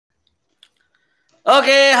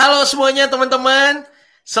Oke, halo semuanya teman-teman.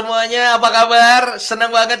 Semuanya apa kabar?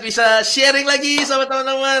 Senang banget bisa sharing lagi sama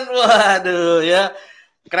teman-teman. Waduh ya,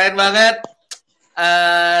 keren banget.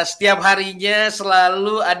 Setiap harinya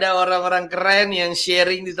selalu ada orang-orang keren yang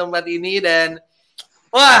sharing di tempat ini dan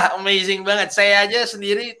wah, amazing banget. Saya aja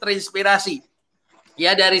sendiri terinspirasi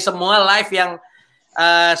ya dari semua live yang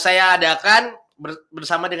saya adakan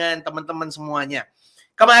bersama dengan teman-teman semuanya.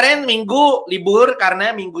 Kemarin minggu libur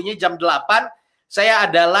karena minggunya jam 8 saya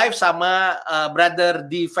ada live sama Brother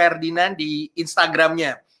Di Ferdinand di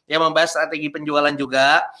Instagramnya yang membahas strategi penjualan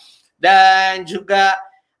juga. Dan juga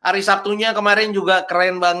hari Sabtunya kemarin juga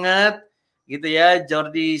keren banget gitu ya,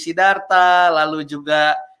 Jordi Sidarta, lalu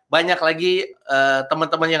juga banyak lagi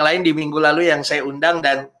teman-teman yang lain di minggu lalu yang saya undang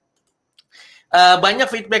dan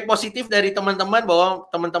banyak feedback positif dari teman-teman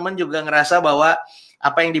bahwa teman-teman juga ngerasa bahwa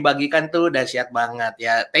apa yang dibagikan tuh dahsyat banget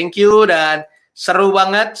ya. Thank you dan seru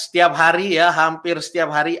banget setiap hari ya, hampir setiap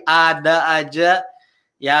hari ada aja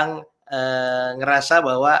yang ngerasa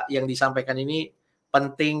bahwa yang disampaikan ini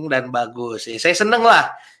penting dan bagus. Ya, saya seneng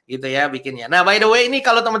lah gitu ya bikinnya. Nah, by the way ini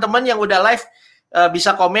kalau teman-teman yang udah live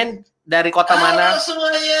bisa komen dari kota mana?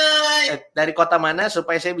 Semuanya. Dari kota mana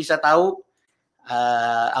supaya saya bisa tahu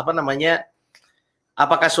apa namanya?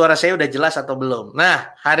 Apakah suara saya udah jelas atau belum?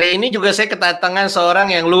 Nah, hari ini juga saya kedatangan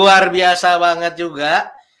seorang yang luar biasa banget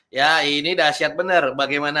juga. Ya, ini dahsyat bener.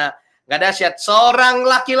 Bagaimana nggak dahsyat? Seorang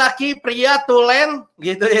laki-laki pria tulen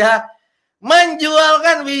gitu ya.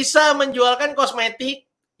 Bisa menjualkan kosmetik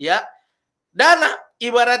ya. Dan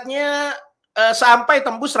ibaratnya sampai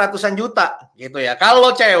tembus ratusan juta gitu ya.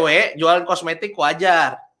 Kalau cewek jualan kosmetik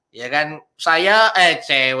wajar. Ya kan,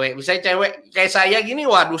 bisa cewek kayak saya gini,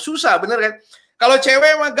 waduh susah bener kan. Kalau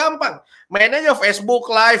cewek mah gampang, main aja Facebook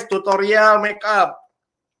Live, tutorial make up.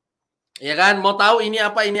 Ya kan, mau tahu ini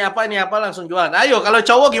apa langsung jualan. Ayo, kalau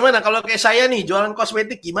cowok gimana? Kalau kayak saya nih, jualan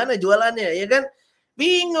kosmetik gimana jualannya, ya kan?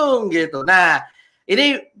 Bingung gitu. Nah,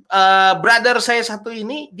 ini brother saya satu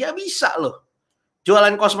ini, dia bisa loh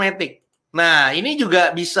jualan kosmetik. Nah, ini juga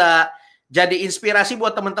bisa jadi inspirasi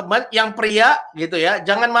buat teman-teman yang pria gitu ya.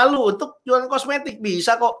 Jangan malu untuk jualan kosmetik,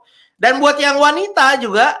 bisa kok. Dan buat yang wanita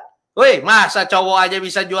juga, woi, masa cowok aja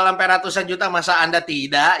bisa jual sampai ratusan juta, masa Anda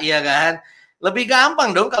tidak, ya kan? Lebih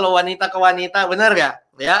gampang dong kalau wanita ke wanita, benar gak?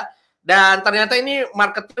 Ya. Dan ternyata ini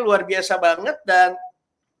marketnya luar biasa banget dan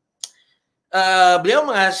beliau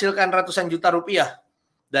menghasilkan ratusan juta rupiah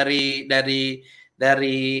dari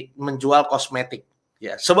menjual kosmetik.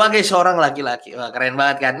 Ya, sebagai seorang laki-laki. Wah, keren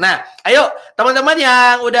banget kan. Nah, ayo teman-teman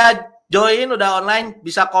yang udah join, udah online,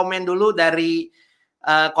 bisa komen dulu dari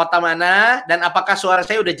kota mana dan apakah suara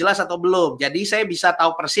saya udah jelas atau belum. Jadi saya bisa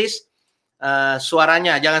tahu persis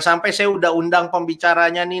suaranya. Jangan sampai saya udah undang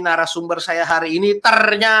pembicaranya nih, narasumber saya hari ini,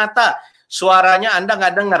 ternyata suaranya Anda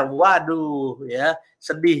nggak dengar. Waduh, ya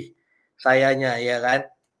sedih sayanya, ya kan.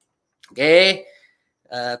 Oke,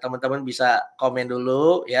 teman-teman bisa komen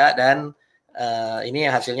dulu ya dan ini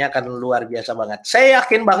hasilnya akan luar biasa banget. Saya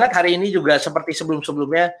yakin banget hari ini juga seperti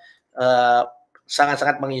sebelum-sebelumnya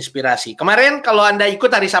sangat-sangat menginspirasi. Kemarin kalau Anda ikut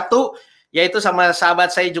hari Sabtu, yaitu sama sahabat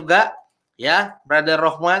saya juga, ya, Brother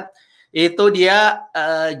Rohman, itu dia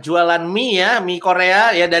jualan mie ya, mie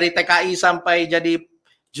Korea ya dari TKI sampai jadi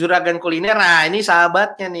juragan kuliner. Nah, ini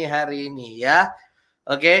sahabatnya nih hari ini ya.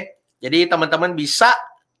 Oke, jadi teman-teman bisa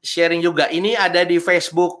sharing juga. Ini ada di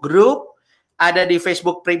Facebook group, ada di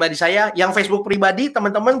Facebook pribadi saya. Yang Facebook pribadi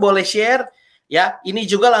teman-teman boleh share ya. Ini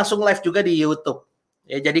juga langsung live juga di YouTube.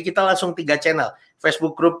 Ya, jadi kita langsung 3 channel.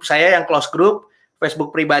 Facebook group saya yang close group,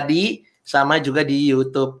 Facebook pribadi, sama juga di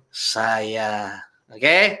YouTube saya.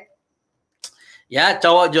 Oke? Ya,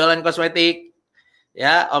 cowok jualan kosmetik.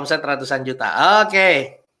 Ya, omset ratusan juta.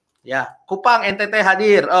 Oke. Ya, Kupang NTT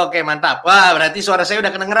hadir. Oke, mantap. Wah, berarti suara saya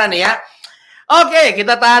udah kedengeran nih ya. Oke,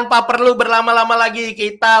 kita tanpa perlu berlama-lama lagi,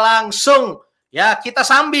 kita langsung ya kita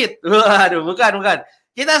sambit. Waduh, bukan.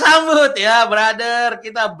 Kita sambut ya, brother,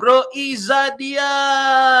 kita Bro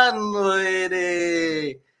Izadian.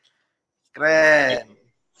 Wih, keren.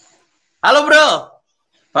 Halo, Bro.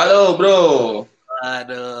 Halo, Bro.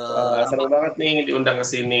 Aduh. Senang banget nih diundang ke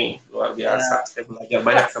sini. Luar biasa. Ya. Saya belajar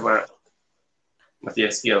banyak sama Mas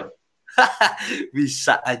Yeskil.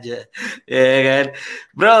 Bisa aja. Ya kan.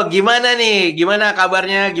 Bro, gimana nih? Gimana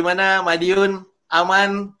kabarnya? Gimana Madiun?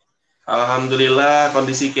 Aman? Alhamdulillah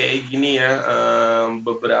kondisi kayak gini ya.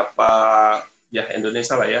 Beberapa ya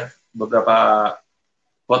Indonesia lah ya. Beberapa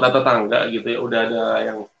kota tetangga gitu ya udah ada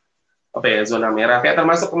yang apa ya zona merah. Kayak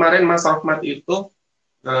termasuk kemarin Mas Rahmat itu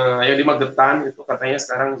yang di Magetan itu katanya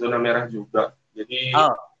sekarang zona merah juga. Jadi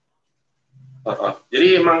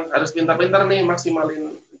jadi emang harus pintar-pintar nih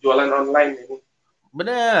maksimalin jualan online ini.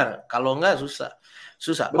 Bener. Kalau enggak susah.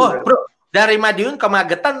 Susah. Oh, Bener. bro, dari Madiun ke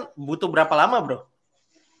Magetan butuh berapa lama, bro?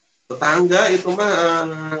 Tetangga itu mah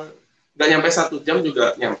nggak nyampe 1 jam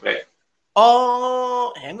juga nyampe.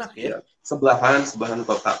 Oh, enak ya. Ya, sebelahan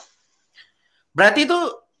kota. Berarti itu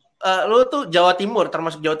lu tuh Jawa Timur,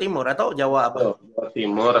 termasuk Jawa Timur atau Jawa apa? Oh, Jawa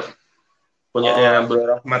Timur. Oh, Punyanya Bro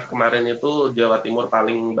Rahmat kemarin itu Jawa Timur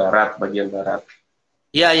paling barat, bagian barat.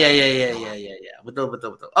 iya, iya, iya, iya, iya, iya, iya. Betul,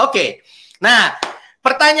 betul, betul. Oke. Nah,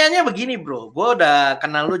 pertanyaannya begini, bro. Gue udah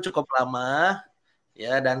kenal lu cukup lama,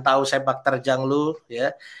 ya, dan tahu sepak terjang lu,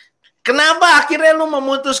 ya. Kenapa akhirnya lu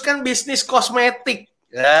memutuskan bisnis kosmetik?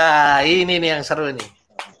 Ya, ini nih yang seru nih.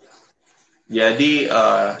 Jadi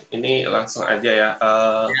ini langsung aja ya.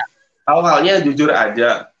 Ya, Awalnya jujur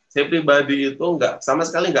aja, saya pribadi itu nggak sama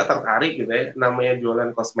sekali nggak tertarik gitu ya, namanya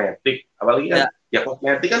jualan kosmetik. Apalagi kan, ya, ya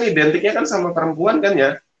kosmetik kan identiknya kan sama perempuan kan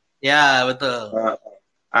ya. ya, betul. Uh,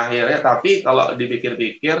 Akhirnya tapi kalau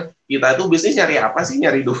dipikir-pikir, kita itu bisnis nyari apa sih?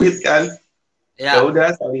 Nyari duit kan. Ya Ya.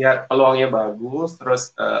 udah, saya lihat peluangnya bagus,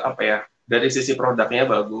 terus apa ya, dari sisi produknya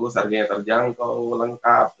bagus, harganya terjangkau,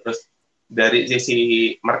 lengkap, terus dari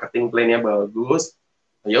sisi marketing plan-nya bagus,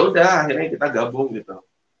 ya udah akhirnya kita gabung gitu.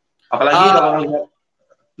 Apalagi Ah, kalau ngelihat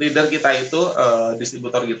leader kita itu,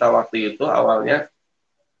 distributor kita waktu itu awalnya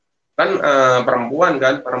kan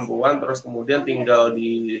perempuan terus kemudian tinggal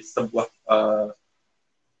di sebuah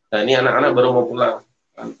nah ini anak-anak baru mau pulang.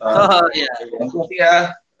 oh, iya.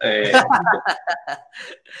 Ya.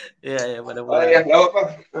 Iya, iya, pada Oh pulang. ya, nggak apa-apa.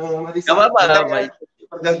 Marisa, Gak apa-apa, gak bentar apa-apa. ya.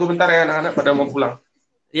 Terganggu bentar ya anak-anak pada mau pulang.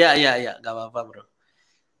 Iya, iya, iya, gak apa-apa, bro.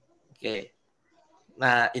 Oke.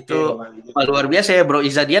 Nah, itu Oke, luar biasa ya, Bro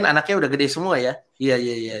Izadian anaknya udah gede semua ya. Iya,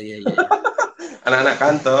 iya, iya, iya, iya. anak-anak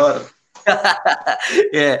kantor.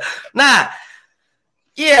 Yeah. Nah,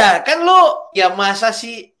 iya kan lu ya masa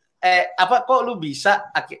sih apa kok lu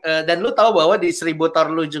bisa dan lu tahu bahwa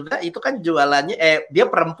distributor lu juga itu kan jualannya dia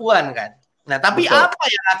perempuan kan. Nah, tapi Betul. apa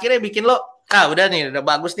yang akhirnya bikin lo udah nih, udah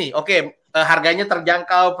bagus nih. Oke, harganya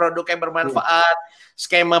terjangkau, produknya bermanfaat,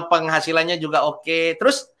 skema penghasilannya juga oke.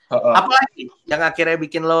 Terus apa lagi yang akhirnya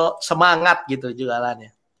bikin lo semangat gitu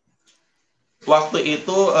jualannya? Waktu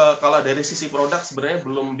itu kalau dari sisi produk sebenarnya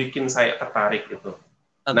belum bikin saya tertarik gitu.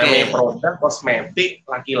 Namanya Oke. produk kosmetik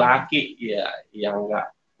laki-laki ya yang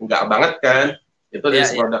nggak banget kan. Itu dari Ya,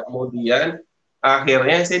 sisi ya. produk. Kemudian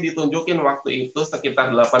akhirnya saya ditunjukin waktu itu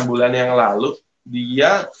sekitar 8 bulan yang lalu,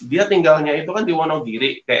 dia tinggalnya itu kan di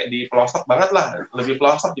Wonogiri, kayak di pelosok banget lah, lebih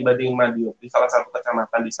pelosok dibanding Madiun, di salah satu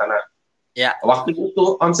kecamatan di sana. Ya. Waktu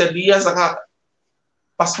itu omset dia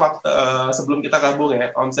pas waktu sebelum kita gabung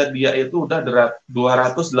ya, omset dia itu udah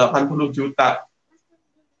 280 juta.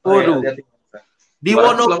 Waduh, di 280.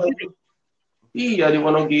 Wonogiri. Iya, di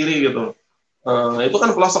Wonogiri gitu. Itu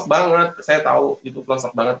kan pelosok banget. Saya tahu itu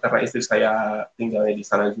pelosok banget karena istri saya tinggalnya di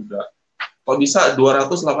sana juga. Kok bisa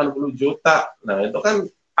 280 juta? Nah, itu kan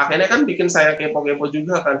akhirnya kan bikin saya kepo-kepo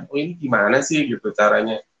juga kan. Oh, ini gimana sih gitu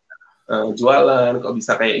caranya jualan, kok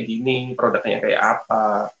bisa kayak gini, produknya kayak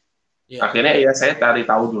apa. Ya. Akhirnya ya saya cari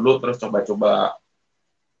tahu dulu, terus coba-coba.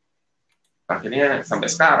 Akhirnya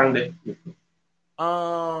sampai sekarang deh. Gitu.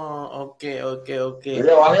 Oh, oke, oke, oke.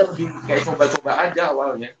 Jadi awalnya lebih kayak coba-coba aja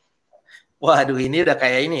awalnya. Waduh, ini udah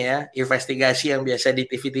kayak ini ya, investigasi yang biasa di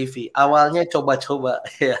TV-TV. Awalnya coba-coba.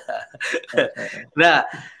 Nah,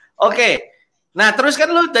 oke. Nah, terus kan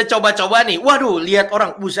lu udah coba-coba nih. Waduh, lihat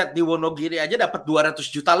orang, buset di Wonogiri aja dapat 200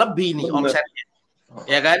 juta lebih nih Bener. omsetnya.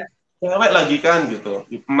 Ya kan? Cewek lagi kan gitu,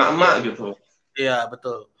 emak-emak gitu. Iya,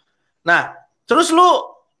 betul. Nah, terus lu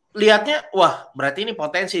lihatnya, wah, berarti ini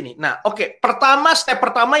potensi nih. Nah, oke. Step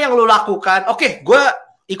pertama yang lu lakukan, oke, gue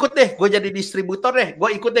ikut deh, gue jadi distributor deh, gue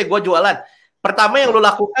ikut deh, gue jualan. Pertama yang lu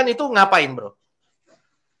lakukan itu ngapain, bro?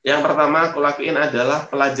 Yang pertama aku lakuin adalah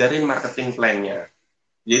pelajarin marketing plan-nya.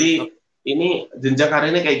 Jadi ini jenjang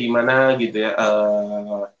karirnya kayak gimana gitu ya.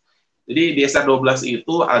 Jadi di SR12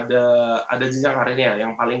 itu ada jenjang karirnya.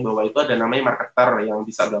 Yang paling bawah itu ada namanya marketer yang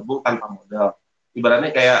bisa gabung tanpa modal.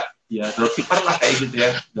 Ibaratnya kayak ya dropshipper lah kayak gitu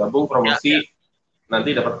ya. Gabung promosi,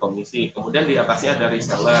 nanti dapat komisi. Kemudian di atasnya ada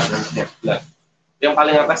reseller dan sebagainya. Yang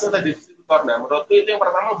paling atasnya tadi distributor. Nah, menurutku itu yang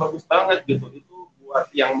pertama bagus banget gitu. Itu buat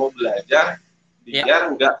yang mau belajar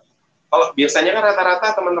biar nggak, kalau biasanya kan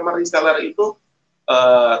rata-rata teman-teman reseller itu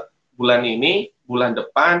bulan ini, bulan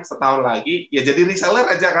depan, setahun lagi ya jadi reseller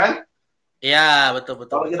aja kan. Iya, betul.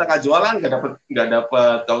 Kalau kita nggak jualan nggak dapet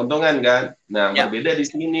keuntungan kan. Nah, berbeda di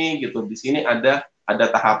sini gitu. Di sini ada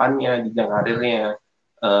tahapannya, jenjang karirnya.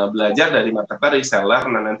 Belajar dari marketer, reseller.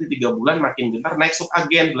 Nah, nanti 3 bulan makin pintar naik sub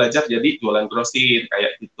agen, belajar jadi jualan grosir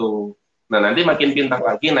kayak gitu. Nah, nanti makin pintar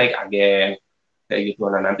lagi naik agen kayak gitu.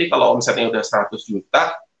 Nah, nanti kalau omsetnya udah 100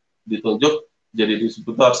 juta ditunjuk jadi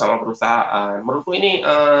distributor sama perusahaan. Menurutku ini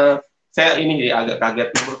saya ini agak kaget.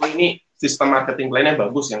 Menurutku ini sistem marketing plan-nya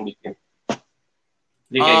bagus yang bikin.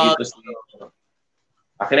 Jadi kayak gitu sih.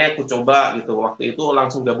 Akhirnya aku coba gitu. Waktu itu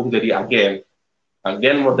langsung gabung jadi agen.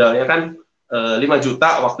 Agen modalnya kan 5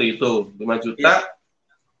 juta waktu itu. 5 juta. Yeah.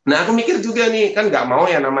 Nah aku mikir juga nih, kan nggak mau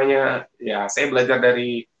ya namanya, ya saya belajar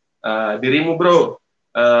dari dirimu bro.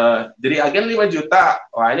 Jadi agen 5 juta.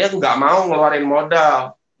 Wah ini aku nggak mau ngeluarin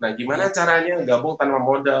modal. Nah gimana caranya gabung tanpa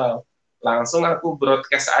modal? Langsung aku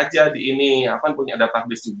broadcast aja di ini. Aku kan punya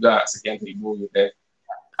database juga sekian ribu gitu ya.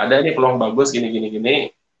 Ada nih peluang bagus gini.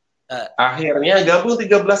 Akhirnya gabung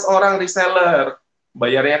 13 orang reseller.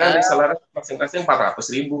 Bayarnya kan reseller masing-masing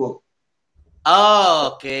 400.000. Oh,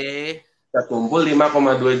 oke. Kita kumpul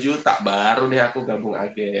 5,2 juta, baru deh aku gabung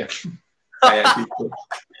agen. Kayak gitu.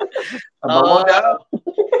 Modal.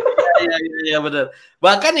 Iya benar.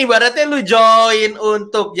 Bahkan ibaratnya lu join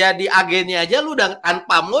untuk jadi agennya aja lu udah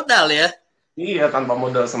tanpa modal ya. Iya, tanpa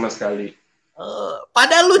modal sama sekali.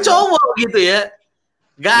 Padahal lu cowok gitu ya.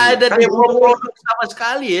 Gak ada kan demo produk sama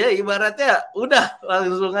sekali ya, ibaratnya udah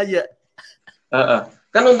langsung aja.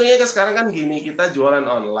 Kan untungnya sekarang kan gini, kita jualan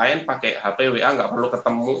online pakai HP WA nggak perlu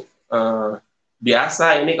ketemu.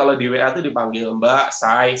 Biasa ini kalau di WA tuh dipanggil Mbak,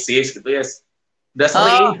 Say, Sis gitu ya. Udah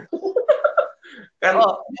sering. Kan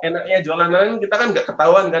enaknya jualan online kita kan nggak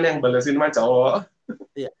ketahuan kan yang balesin mah cowok.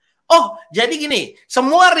 Iya. Oh, jadi gini,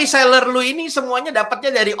 semua reseller lu ini semuanya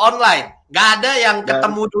dapatnya dari online. Nggak ada yang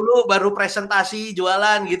ketemu dulu baru presentasi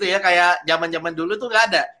jualan gitu ya, kayak zaman-zaman dulu tuh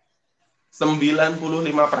nggak ada. 95%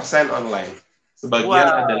 online. Sebagian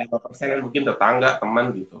ada 5% yang mungkin tetangga,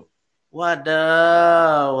 teman gitu.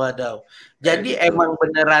 Wadaw. Jadi gitu. Emang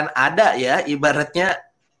beneran ada ya, ibaratnya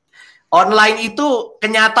online itu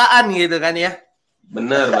kenyataan gitu kan ya.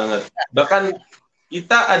 Bener banget. Bahkan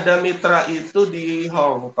kita ada mitra itu di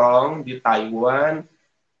Hong Kong, di Taiwan,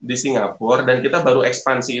 di Singapura, dan kita baru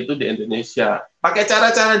ekspansi itu di Indonesia. Pakai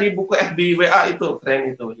cara-cara di buku FB WA itu,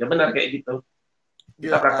 keren itu. Ya benar kayak gitu.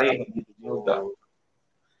 Kita prakteknya kayak gitu juga.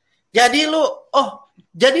 Jadi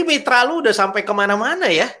jadi mitra lu udah sampai kemana-mana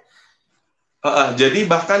ya? Jadi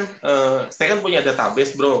bahkan saya kan punya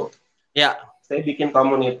database, bro. Ya. Saya bikin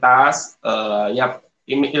komunitas, ya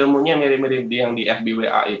ilmunya mirip-mirip yang di FB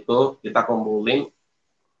WA itu, kita kumpulin,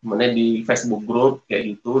 kemudian di Facebook group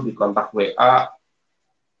kayak gitu, di kontak WA,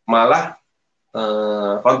 malah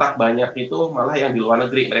kontak banyak itu malah yang di luar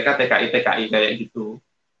negeri, mereka TKI kayak gitu.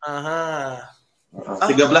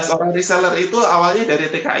 13 orang reseller itu awalnya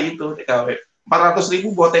dari TKI itu, TKW. 400.000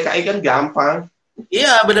 buat TKI kan gampang.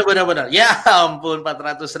 Iya benar. Ya ampun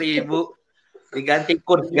 400.000 diganti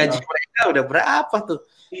kurs gaji mereka udah berapa tuh?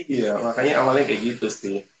 Iya makanya awalnya kayak gitu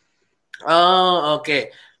sih. Oh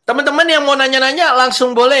oke. Teman-teman yang mau nanya-nanya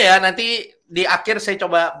langsung boleh ya, nanti di akhir saya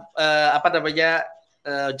coba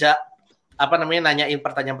nanyain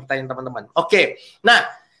pertanyaan-pertanyaan teman-teman. Oke. Nah,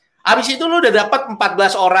 habis itu lu udah dapat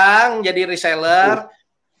 14 orang jadi reseller.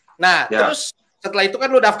 Nah, terus setelah itu kan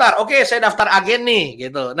lu daftar. Oke, saya daftar agen nih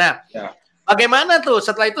gitu. Nah, bagaimana tuh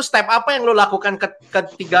setelah itu step apa yang lu lakukan ke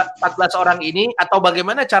 14 orang ini, atau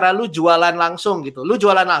bagaimana cara lu jualan langsung gitu? Lu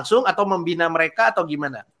jualan langsung atau membina mereka atau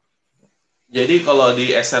gimana? Jadi kalau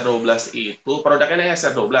di SR12 itu produknya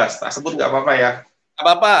SR12, tak sebut nggak apa-apa ya? Nggak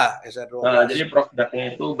apa-apa, SR12. Jadi produknya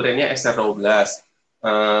itu brandnya SR12.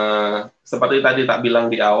 Seperti tadi tak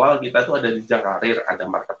bilang di awal, kita tuh ada jenjang karir, ada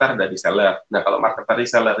marketer, ada reseller. Nah kalau marketer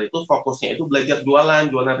reseller itu fokusnya itu belajar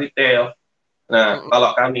jualan retail. Nah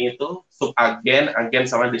kalau kami itu sub agen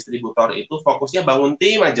sama distributor itu fokusnya bangun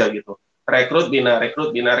tim aja gitu. Rekrut, bina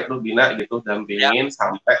gitu, dampingin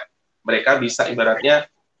sampai mereka bisa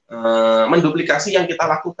ibaratnya menduplikasi yang kita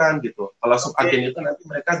lakukan gitu. Kalau sub agen itu nanti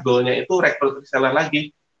mereka goalnya itu rekrut reseller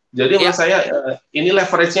lagi. Jadi menurut saya ini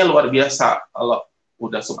leverage-nya luar biasa. Kalau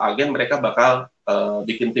udah sub agen mereka bakal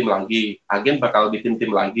bikin tim lagi, agen bakal bikin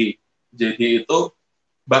tim lagi. Jadi itu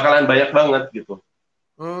bakalan banyak banget gitu.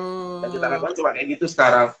 Dan kita lakukan cuma kayak gitu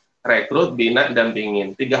sekarang. Rekrut, bina,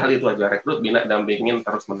 dampingin. 3 hal itu aja. Rekrut, bina, dampingin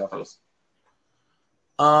terus-menerus.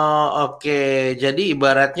 Oke. Jadi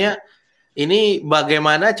ibaratnya ini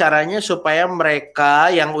bagaimana caranya supaya mereka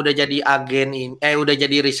yang udah jadi agen ini, udah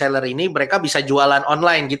jadi reseller ini, mereka bisa jualan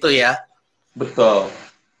online gitu ya? Betul.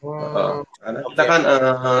 Karena kita kan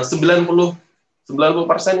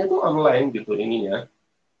 90% itu online gitu ininya.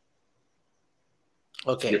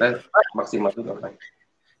 Oke. Kita maksimal itu online.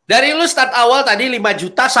 Dari lu start awal tadi 5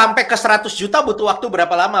 juta sampai ke 100 juta butuh waktu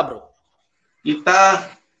berapa lama, bro? Kita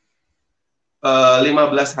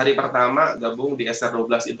 15 hari pertama gabung di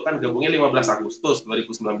SR12 itu kan gabungnya 15 Agustus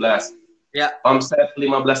 2019. Ya. Omset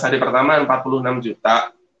 15 hari pertama 46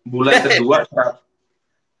 juta. Bulan kedua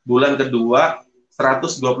bulan kedua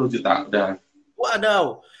 120 juta dan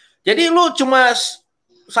Wadaw. Jadi lu cuma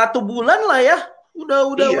 1 bulan lah ya. Udah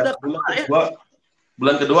iya, udah ya.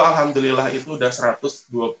 bulan kedua alhamdulillah itu udah 122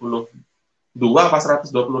 apa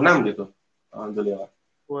 126 gitu. Alhamdulillah.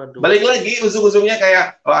 Waduh. Balik lagi ujung-ujungnya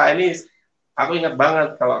kayak wah ini aku ingat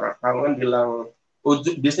banget kalau kamu kan bilang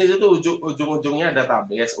bisnis itu ujung-ujungnya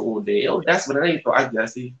database UUD. Ya udah sebenarnya itu aja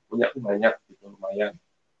sih. Punya aku banyak gitu lumayan.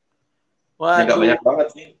 Ya nggak banyak banget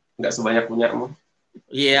sih. Nggak sebanyak punyamu.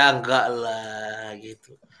 Iya enggak lah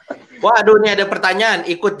gitu. Waduh, ini ada pertanyaan,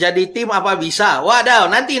 ikut jadi tim apa bisa?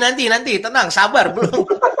 Waduh, nanti, tenang, sabar belum.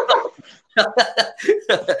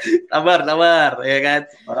 sabar, ya kan?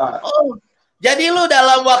 Oh, jadi lu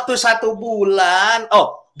dalam waktu 1 bulan,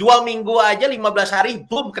 2 minggu aja 15 hari,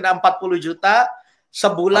 boom, kena 40 juta.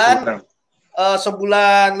 Sebulan,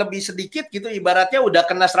 sebulan lebih sedikit gitu, ibaratnya udah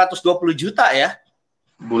kena 120 juta ya?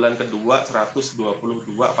 Bulan kedua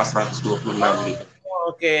 122 pas 126 gitu.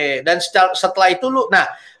 Oke, dan setelah itu lu,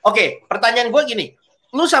 pertanyaan gue gini,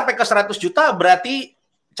 lu sampai ke 100 juta berarti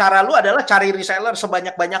cara lu adalah cari reseller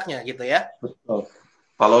sebanyak-banyaknya gitu ya? Betul.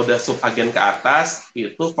 Kalau udah sub agen ke atas,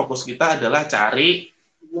 itu fokus kita adalah cari,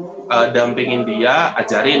 dampingin dia,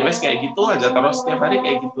 ajarin, wes kayak gitu aja terus setiap hari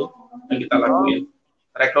kayak gitu yang kita lakuin.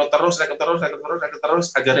 Rekrut terus,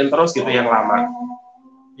 ajarin terus gitu yang lama.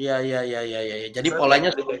 Iya. Jadi polanya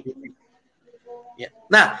seperti itu. Ya.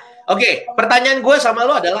 Nah, oke, pertanyaan gue sama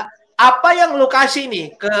lo adalah apa yang lo kasih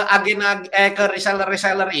nih ke ke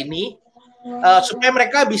reseller ini supaya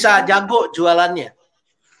mereka bisa jago jualannya?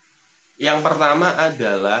 Yang pertama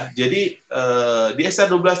adalah jadi di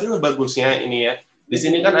SR12 ini bagusnya ini ya. Di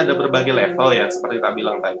sini kan ada berbagai level ya, seperti tak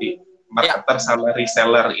bilang tadi. Marketer sama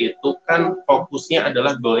reseller itu kan fokusnya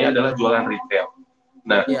adalah goalnya adalah jualan retail.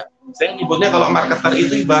 Nah, saya nyebutnya kalau marketer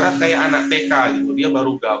itu ibarat kayak anak TK gitu. Dia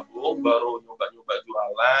baru gabung, baru nyoba-nyoba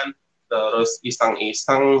jualan, terus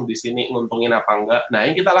iseng-iseng di sini nguntungin apa enggak. Nah,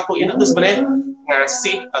 yang kita lakuin itu sebenarnya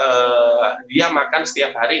ngasih dia makan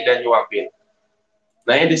setiap hari dan nyuapin.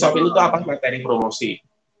 Nah, yang disuapin itu apa? Materi promosi.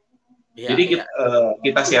 Jadi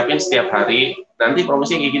kita siapin setiap hari. Nanti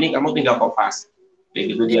promosi kayak gini, kamu tinggal kopas.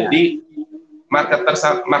 Kayak gitu. Jadi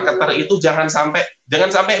marketer itu jangan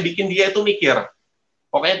sampai bikin dia itu mikir.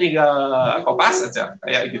 Pokoknya tinggal kopas aja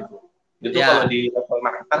kayak gitu. Itu kalau di level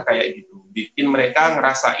marketer kayak gitu. Bikin mereka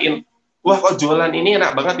ngerasain, wah kok jualan ini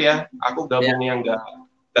enak banget ya. Aku gabungnya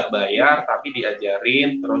nggak bayar tapi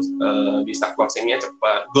diajarin terus bisa closingnya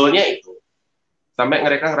cepat. Goalnya itu. Sampai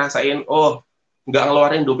mereka ngerasain, oh nggak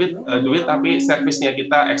ngeluarin duit tapi servisnya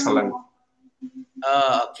kita excellent.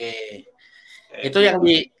 Oke. Itu yang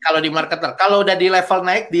kalau di marketer. Kalau udah di level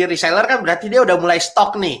naik di reseller kan berarti dia udah mulai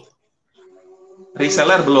stok nih.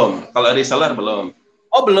 Reseller belum. Kalau reseller belum.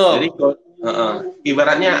 Oh belum. Jadi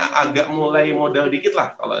ibaratnya agak mulai modal dikit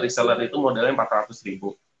lah. Kalau reseller itu modalnya 400.000.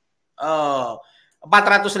 Oh,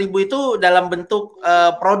 400.000 itu dalam bentuk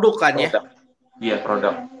produk kan ya? Iya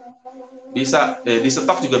produk. Bisa di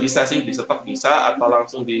stok juga bisa sih. Di stok bisa atau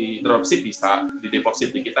langsung di dropship bisa. Di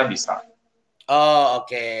deposit di kita bisa. Oh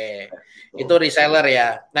oke. Itu reseller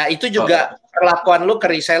ya. Nah itu juga perlakuan lu ke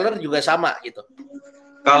reseller juga sama gitu.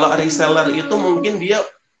 Kalau reseller itu mungkin dia,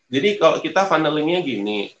 jadi kalau kita funnelingnya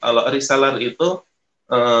gini, kalau reseller itu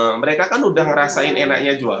mereka kan udah ngerasain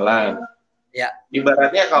enaknya jualan. Ya.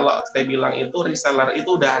 Ibaratnya kalau saya bilang itu reseller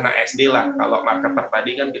itu udah anak SD lah. Kalau marketer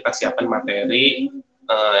tadi kan kita siapin materi,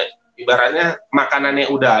 ibaratnya makanannya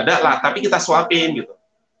udah ada lah, tapi kita suapin gitu.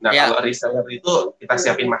 Nah, kalau reseller itu kita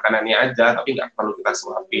siapin makanannya aja, tapi nggak perlu kita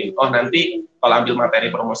suapin. Oh, nanti kalau ambil materi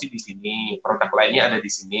promosi di sini, produk lainnya ada di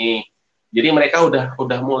sini. Jadi mereka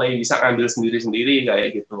udah mulai bisa ngambil sendiri-sendiri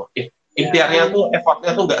kayak gitu. Ikhtiarnya tuh,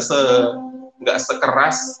 effortnya tuh nggak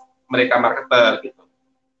sekeras mereka marketer gitu.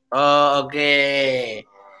 Oh, oke.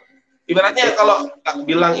 Ibaratnya kalau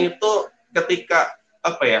bilang itu ketika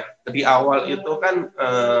apa ya di awal itu kan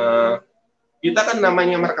kita kan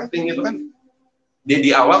namanya marketing itu kan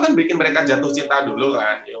di awal kan bikin mereka jatuh cinta dulu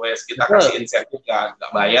kan, wes kita kasih insentif kan,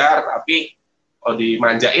 nggak bayar tapi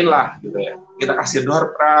dimanjain lah gitu ya, kita kasih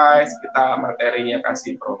door prize, kita materinya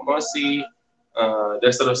kasih promosi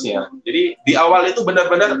dan seterusnya. Jadi di awal itu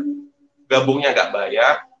benar-benar gabungnya nggak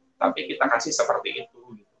bayar tapi kita kasih seperti itu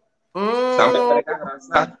gitu. Sampai mereka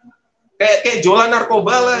ngerasa kayak jualan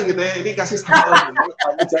narkoba lah gitu ya, ini kasih setahun dulu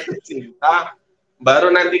kamu jatuh cinta,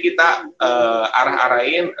 baru nanti kita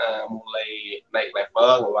arah-arahin mulai naik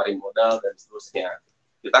level, ngeluarin modal dan seterusnya.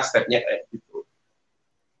 Kita stepnya kayak gitu.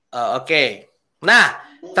 Oke. Nah,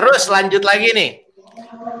 terus lanjut lagi nih.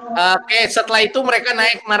 Oke, setelah itu mereka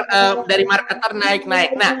naik dari marketer naik.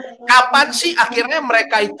 Nah, kapan sih akhirnya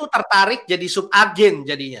mereka itu tertarik jadi subagen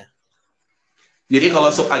jadinya? Jadi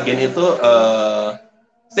kalau subagen itu,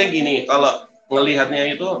 saya gini, kalau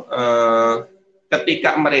ngelihatnya itu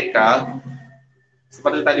ketika mereka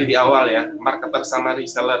seperti tadi di awal ya, marketer sama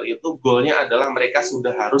reseller itu goalnya adalah mereka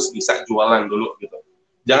sudah harus bisa jualan dulu gitu.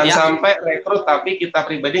 Jangan sampai rekrut tapi kita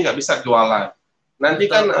pribadi nggak bisa jualan. Nanti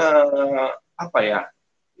kan apa ya,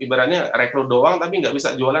 ibaratnya rekrut doang tapi nggak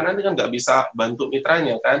bisa jualan, nanti kan nggak bisa bantu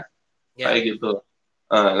mitranya kan, kayak gitu.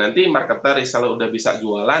 Nanti marketer reseller udah bisa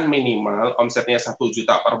jualan, minimal omsetnya 1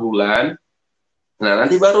 juta per bulan. Nah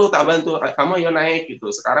nanti baru tak bantu, kamu ya naik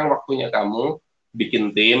gitu. Sekarang waktunya kamu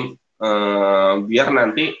bikin tim. Biar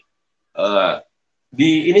nanti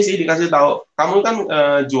ini sih dikasih tahu, kamu kan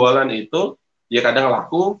jualan itu ya kadang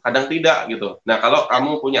laku, kadang tidak gitu. Nah kalau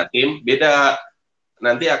kamu punya tim beda,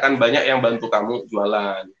 nanti akan banyak yang bantu kamu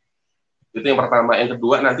jualan. Itu yang pertama. Yang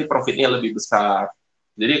kedua, nanti profitnya lebih besar.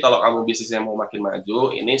 Jadi kalau kamu bisnisnya mau makin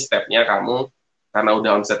maju, ini stepnya kamu karena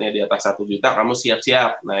udah omsetnya di atas 1 juta, kamu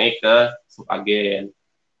siap-siap naik ke subagen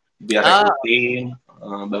biar rekrutin,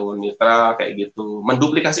 bangun mitra kayak gitu,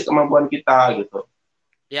 menduplikasi kemampuan kita gitu.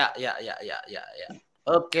 Ya.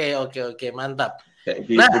 Oke, mantap. Kayak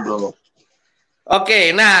gitu, bro.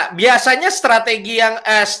 Oke, nah biasanya strategi yang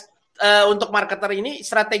untuk marketer ini,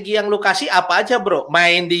 strategi yang lu kasih apa aja, bro?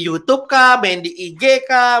 Main di YouTube kah, main di IG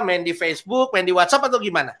kah, main di Facebook, main di WhatsApp atau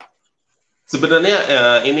gimana? Sebenarnya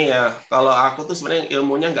ini ya, kalau aku tuh sebenarnya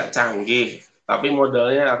ilmunya nggak canggih, tapi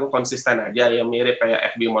modalnya aku konsisten aja, ya mirip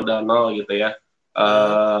kayak FB modal nol gitu ya.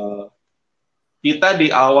 Kita di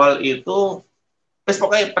awal itu,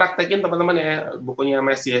 pokoknya praktekin teman-teman ya, bukunya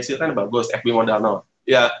Mas Yesi kan bagus, FB modal nol.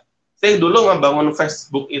 Ya, saya dulu ngebangun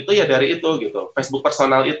Facebook itu ya dari itu gitu, Facebook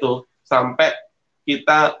personal itu, sampai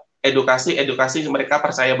kita edukasi mereka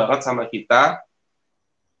percaya banget sama kita.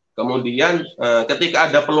 Kemudian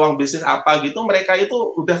ketika ada peluang bisnis apa gitu, mereka itu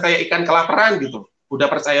udah kayak ikan kelaparan gitu,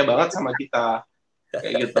 udah percaya banget sama kita,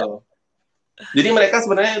 kayak gitu. Jadi mereka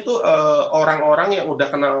sebenarnya itu orang-orang yang udah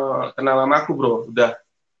kenal sama aku, bro, udah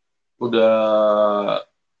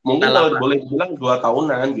mungkin kalau boleh bilang 2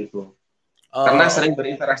 tahunan gitu. Karena sering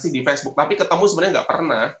berinteraksi di Facebook, tapi ketemu sebenarnya nggak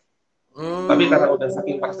pernah. Tapi karena udah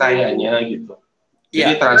saking percayanya gitu.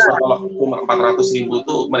 Jadi transfer kalau cuma 400.000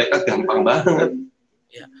 tuh mereka gampang banget.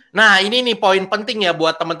 Nah, ini nih poin penting ya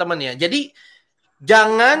buat teman-teman ya. Jadi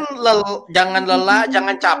jangan lelah,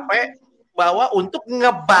 jangan capek bahwa untuk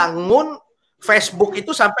ngebangun Facebook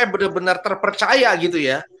itu sampai benar-benar terpercaya gitu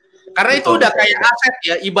ya. Karena itu udah kayak aset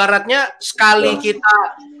ya. Ibaratnya sekali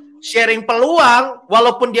kita sharing peluang,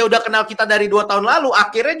 walaupun dia udah kenal kita dari 2 tahun lalu,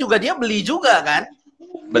 akhirnya juga dia beli juga kan.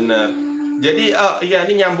 Benar. Jadi ya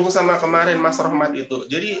ini nyambung sama kemarin Mas Rohmat itu.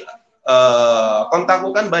 Jadi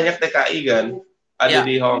kontakku kan banyak TKI kan. Ada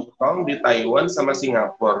di Hong Kong, di Taiwan, sama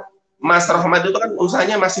Singapura. Mas Rohmat itu kan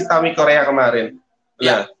usahanya masih Tawi Korea kemarin.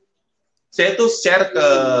 Nah, saya tuh share ke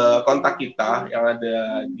kontak kita yang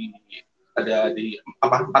ada di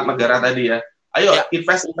 4 negara tadi ya. Ayo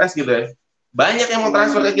invest gitu ya. Banyak yang mau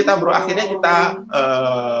transfer ke kita, bro. Akhirnya kita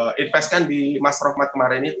investkan di Mas Rohmat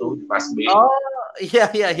kemarin itu, Mas B. Oh, iya.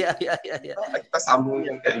 Kita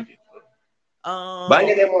sambungin kayak gitu.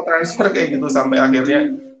 Banyak yang mau transfer kayak gitu sampai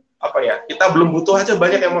akhirnya apa ya, kita belum butuh aja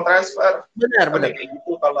banyak yang mau transfer. Benar. Kayak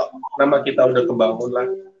gitu kalau nama kita udah kebangun lah.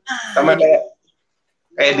 Sama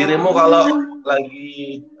kayak dirimu kalau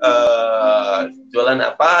lagi jualan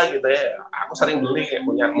apa gitu ya, aku sering beli kayak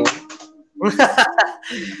punyamu.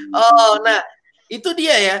 Nah itu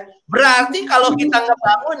dia ya. Berarti kalau kita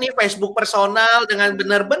ngebangun nih Facebook personal dengan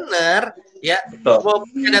benar-benar ya,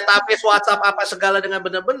 database WhatsApp apa segala dengan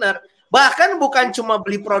benar-benar, bahkan bukan cuma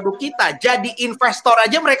beli produk kita, jadi investor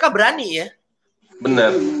aja mereka berani ya.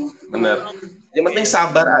 Benar. Yang penting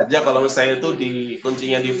sabar aja. Kalau saya itu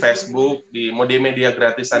kuncinya di Facebook, di media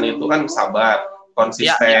gratisan itu kan sabar,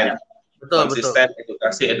 konsisten. Betul.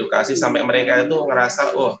 edukasi sampai mereka itu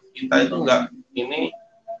ngerasa, oh kita itu enggak ini,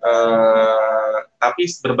 tapi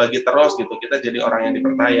berbagi terus gitu, kita jadi orang yang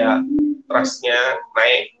dipercaya, trustnya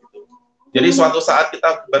naik gitu. Jadi suatu saat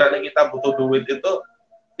kita butuh duit itu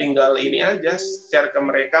tinggal ini aja, share ke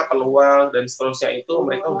mereka peluang dan seterusnya, itu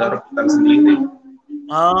mereka udah rebutan sendiri.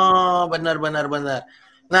 Oh, benar.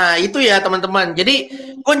 Nah, itu ya teman-teman. Jadi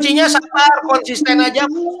kuncinya sabar, konsisten aja,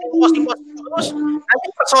 posting terus. Nanti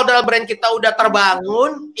personal brand kita udah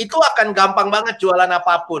terbangun, itu akan gampang banget jualan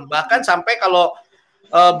apapun. Bahkan sampai kalau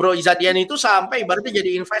Bro Izadian itu sampai ibaratnya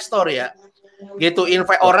jadi investor ya. Gitu,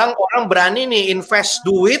 orang berani nih invest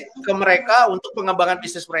duit ke mereka untuk pengembangan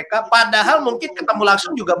bisnis mereka, padahal mungkin ketemu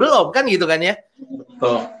langsung juga belum kan gitu kan ya.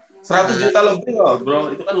 Betul. 100 juta lebih loh,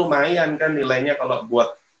 bro. Itu kan lumayan kan nilainya kalau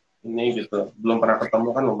buat ini gitu. Belum pernah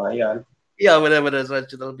ketemu kan lumayan. Iya benar 100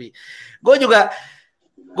 juta lebih. Gue juga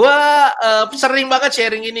Gue sering banget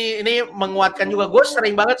sharing ini menguatkan juga. Gue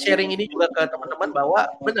sering banget sharing ini juga ke teman-teman bahwa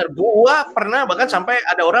benar gue pernah bahkan sampai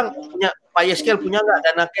ada orang punya Pak Yeskel punya nggak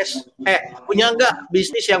dana cash? Punya nggak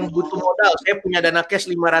bisnis yang butuh modal? Saya punya dana cash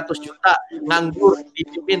 500 juta nganggur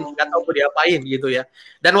dipimpin nggak tahu mau diapain gitu ya.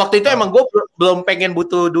 Dan waktu itu emang gue belum pengen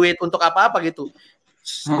butuh duit untuk apa-apa gitu.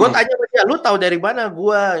 Gue tanya sama dia, lu tahu dari mana?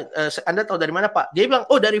 Anda tahu dari mana Pak? Dia bilang,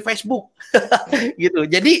 oh dari Facebook, gitu.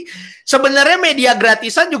 Jadi sebenarnya media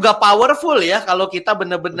gratisan juga powerful ya kalau kita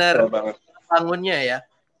benar-benar bangunnya ya.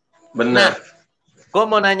 Benar. Nah, gue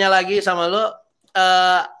mau nanya lagi sama lu,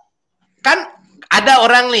 kan ada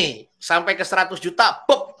orang nih sampai ke 100 juta,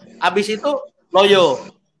 pop, abis itu loyo,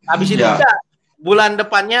 abis itu udah bulan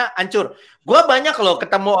depannya hancur. Gue banyak loh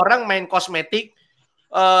ketemu orang main kosmetik.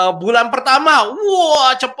 Bulan pertama,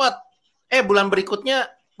 wah cepet. Bulan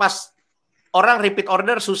berikutnya pas orang repeat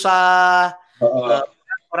order susah,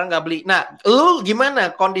 orang nggak beli. Nah, lu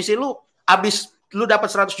gimana kondisi lu? Abis lu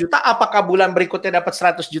dapat 100 juta, apakah bulan berikutnya dapat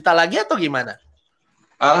 100 juta lagi atau gimana?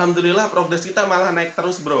 Alhamdulillah progres kita malah naik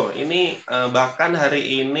terus bro. Ini bahkan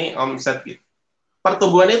hari ini omset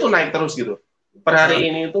pertumbuhannya itu naik terus gitu. Per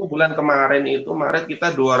hari ini itu bulan kemarin itu Maret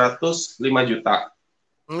kita 205 juta.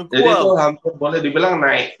 Jadi itu hampir boleh dibilang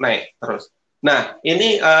naik terus. Nah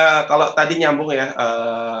ini kalau tadi nyambung ya,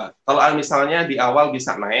 kalau misalnya di awal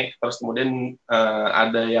bisa naik, terus kemudian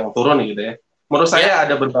ada yang turun gitu ya. Menurut saya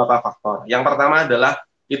ada beberapa faktor. Yang pertama adalah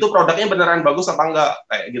itu produknya beneran bagus apa enggak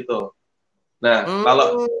kayak gitu. Nah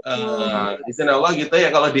kalau izin Allah gitu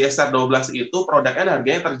ya, kalau di SR12 itu produknya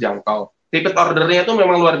harganya terjangkau. Repeat ordernya itu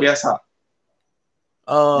memang luar biasa.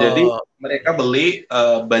 Jadi mereka beli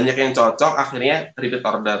banyak yang cocok, akhirnya repeat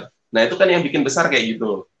order. Nah itu kan yang bikin besar kayak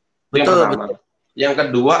gitu. Itu yang pertama. Betul. Yang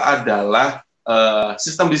kedua adalah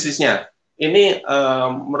sistem bisnisnya. Ini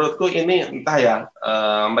menurutku ini entah ya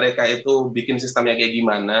mereka itu bikin sistemnya kayak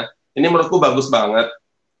gimana. Ini menurutku bagus banget.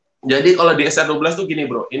 Jadi kalau di SR12 tuh gini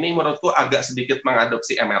bro, ini menurutku agak sedikit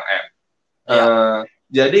mengadopsi MLM.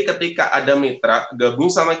 Jadi ketika ada mitra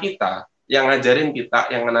gabung sama kita, yang ngajarin kita,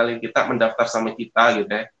 yang kenalin kita, mendaftar sama kita gitu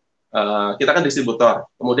ya. Kita kan distributor,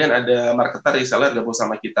 kemudian ada marketer, reseller gabung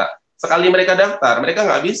sama kita. Sekali mereka daftar, mereka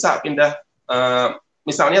nggak bisa pindah,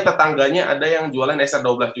 misalnya tetangganya ada yang jualan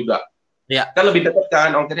SR12 juga. Kan lebih dekat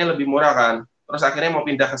kan, ongkirnya lebih murah kan. Terus akhirnya mau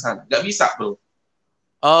pindah ke sana, nggak bisa bro.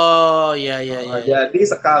 Iya. Jadi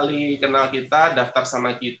sekali kenal kita, daftar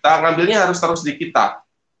sama kita, ngambilnya harus terus di kita.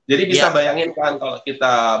 Jadi bisa bayangin kan kalau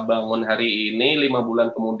kita bangun hari ini 5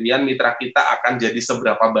 bulan kemudian mitra kita akan jadi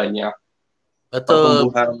seberapa banyak. Betul.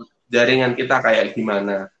 Pertumbuhan jaringan kita kayak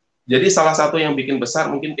gimana. Jadi salah satu yang bikin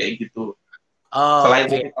besar mungkin kayak gitu.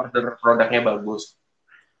 Selain order produknya bagus.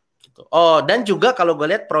 Dan juga kalau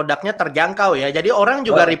gue lihat produknya terjangkau ya. Jadi orang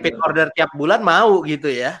juga repeat order tiap bulan mau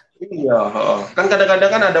gitu ya. Iya. Kan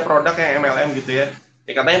kadang-kadang kan ada produk yang MLM gitu ya.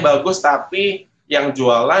 Katanya bagus tapi yang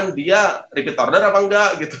jualan dia repeat order apa enggak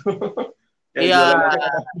gitu. Iya.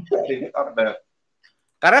 Repeat order.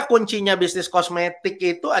 Karena kuncinya bisnis kosmetik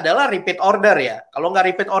itu adalah repeat order ya. Kalau nggak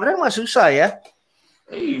repeat order mah susah ya.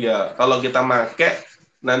 Iya, kalau kita make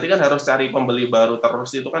nanti kan harus cari pembeli baru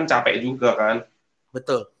terus, itu kan capek juga kan.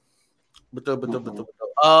 Betul.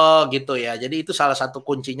 Gitu ya. Jadi itu salah satu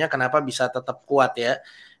kuncinya kenapa bisa tetap kuat ya.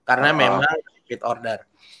 Karena memang repeat order.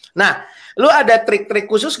 Nah, lu ada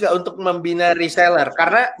trik-trik khusus nggak untuk membina reseller?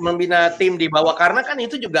 Karena membina tim di bawah, karena kan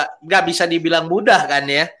itu juga nggak bisa dibilang mudah kan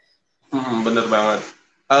ya? Bener banget.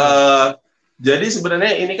 Jadi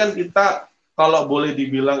sebenarnya ini kan kita, kalau boleh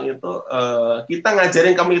dibilang itu, kita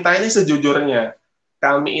ngajarin kami kita ini sejujurnya.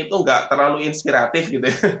 Kami itu nggak terlalu inspiratif gitu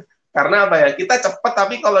ya. Karena apa ya, kita cepat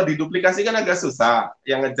tapi kalau diduplikasikan agak susah.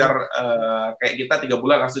 Yang ngejar kayak kita 3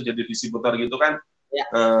 bulan langsung jadi distributor gitu kan,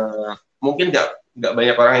 mungkin nggak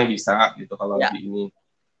banyak orang yang bisa gitu kalau di ini.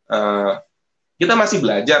 Kita masih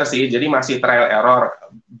belajar sih, jadi masih trial error,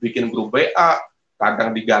 bikin grup WA,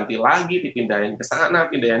 kadang diganti lagi, dipindahin ke sana,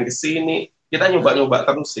 pindahin ke sini. Kita nyoba-nyoba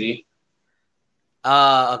terus sih.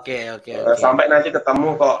 Oke. Sampai nanti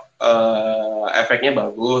ketemu kok efeknya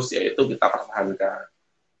bagus, yaitu kita pertahankan.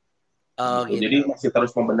 Gitu. Jadi masih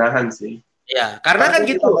terus pembenahan sih. Ya, karena kan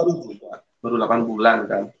gitu. Baru 8 bulan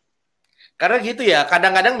kan. Karena gitu ya,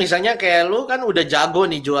 kadang-kadang misalnya kayak lu kan udah jago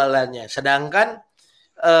nih jualannya, sedangkan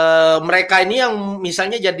mereka ini yang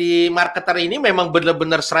misalnya jadi marketer ini memang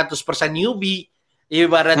benar-benar 100% newbie.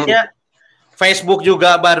 Ibaratnya Facebook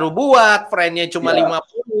juga baru buat, friend-nya cuma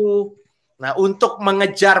 50. Nah, untuk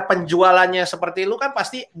mengejar penjualannya seperti lu kan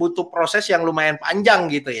pasti butuh proses yang lumayan panjang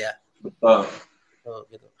gitu ya. Betul.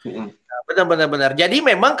 Gitu. Benar-benar. Jadi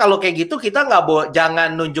memang kalau kayak gitu kita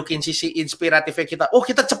jangan nunjukin sisi inspiratifnya kita. Oh,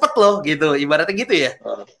 kita cepet loh gitu. Ibaratnya gitu ya.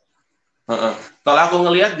 Heeh. Kalau aku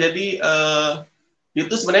ngelihat jadi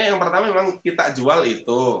itu sebenarnya yang pertama memang kita jual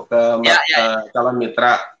itu ke Ya, ya, ya. calon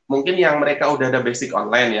mitra. Mungkin yang mereka udah ada basic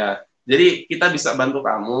online ya. Jadi kita bisa bantu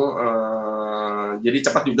kamu jadi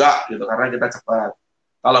cepat juga gitu karena kita cepat.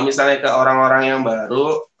 Kalau misalnya ke orang-orang yang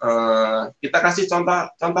baru, kita kasih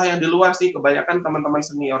contoh yang di luar sih. Kebanyakan teman-teman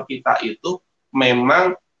senior kita itu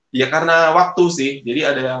memang ya karena waktu sih. Jadi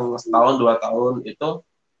ada yang setahun 2 tahun itu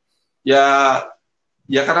ya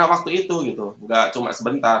ya karena waktu itu gitu, nggak cuma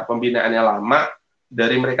sebentar, pembinaannya lama,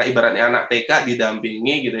 dari mereka ibaratnya anak TK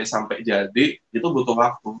didampingi gitu ya sampai jadi, itu butuh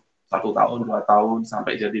waktu 1 tahun 2 tahun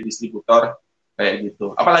sampai jadi distributor kayak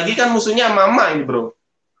gitu. Apalagi kan musuhnya mama ini bro,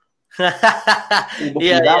 sibuk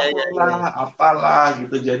Iya, di iya, dapur iya, iya. lah, apalah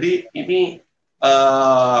gitu. Jadi ini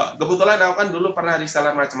kebetulan aku kan dulu pernah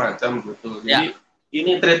reseller macam-macam gitu. Ya. Jadi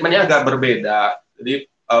ini treatmentnya agak berbeda. Jadi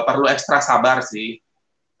perlu ekstra sabar sih.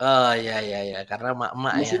 Oh, iya, iya, iya. Karena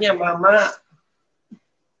mak-mak ya. Musuhnya mama.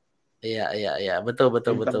 Iya, iya, iya. Betul,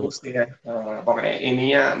 betul, Yang betul. tembus ya. Pokoknya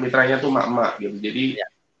ininya mitranya tuh mak-mak gitu. Jadi Ya.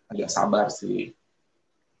 agak sabar sih.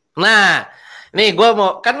 Nah, nih gue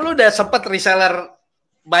mau, kan lu udah sempet reseller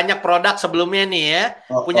banyak produk sebelumnya nih ya,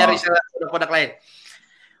 punya reseller produk-produk lain.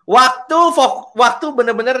 Waktu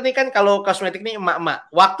bener-bener nih kan kalau kosmetik nih emak-emak.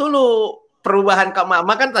 Waktu lu perubahan ke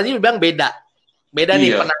emak-emak kan tadi lu bilang beda. Beda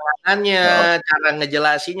nih Iya. penanganannya, cara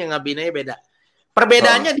ngejelasinnya, ngabinanya beda.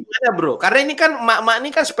 Perbedaannya di mana, Bro? Karena ini kan emak-emak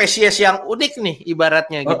ini kan spesies yang unik nih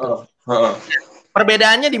ibaratnya gitu.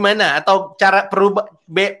 Perbedaannya di mana? Atau cara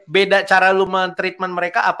beda cara lu men-treatment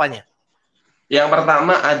mereka apanya? Yang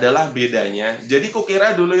pertama adalah bedanya. Jadi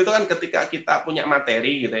kukira dulu itu kan ketika kita punya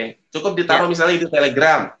materi gitu ya, cukup ditaruh misalnya di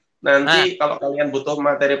Telegram. Nanti kalau kalian butuh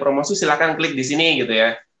materi promosi silakan klik di sini gitu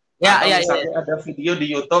ya. Atau misalnya ada video di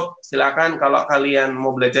YouTube, silakan kalau kalian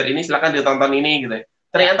mau belajar ini silakan ditonton ini gitu ya.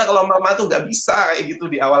 Ternyata kalau mama tuh nggak bisa kayak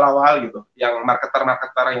gitu di awal-awal gitu. Yang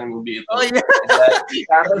marketer-marketer yang newbie itu. Oh, iya. Jadi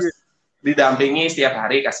harus didampingi setiap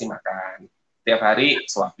hari kasih makan. Setiap hari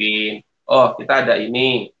suapin. Oh, kita ada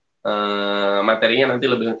ini. Materinya nanti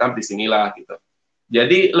lebih lengkap di sinilah gitu.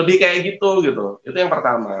 Jadi lebih kayak gitu gitu. Itu yang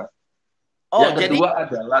pertama. Yang kedua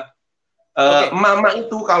adalah mama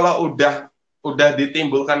itu kalau udah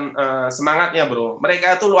ditimbulkan semangatnya bro,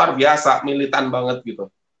 mereka itu luar biasa, militan banget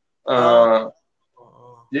gitu.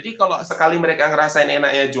 Jadi kalau sekali mereka ngerasain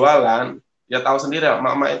enaknya jualan, ya tahu sendiri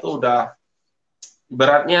mama itu udah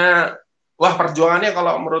beratnya, wah perjuangannya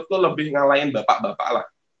kalau menurutku lebih ngalahin bapak-bapak lah.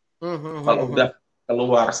 Kalau udah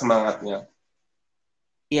keluar semangatnya.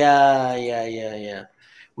 Ya, ya, ya, ya.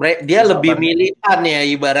 Dia lebih militan ya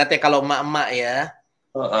ibaratnya kalau emak-emak ya.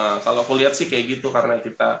 Kalau aku lihat sih kayak gitu karena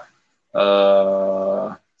kita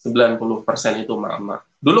 90% itu emak-emak.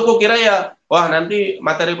 Dulu aku kira ya, wah nanti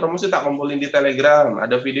materi promosi tak kumpulin di Telegram,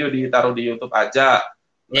 ada video ditaruh di YouTube aja,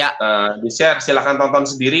 ya. Di share, silahkan tonton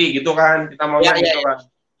sendiri gitu kan, kita mau gitu kan.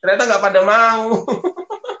 Ternyata nggak pada mau.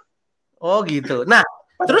 Oh gitu. Nah,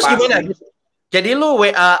 terus gimana? Jadi lu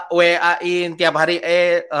WA-in tiap hari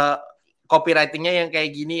copywriting-nya yang kayak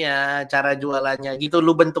gini ya, cara jualannya gitu,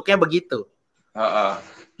 lu bentuknya begitu.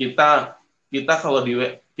 Kita kalau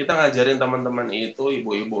kita ngajarin teman-teman itu,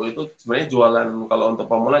 ibu-ibu itu sebenarnya jualan kalau untuk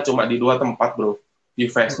pemula cuma di 2 tempat, bro. Di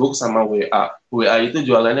Facebook sama WA. WA itu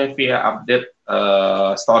jualannya via update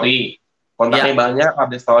story. Kontaknya banyak,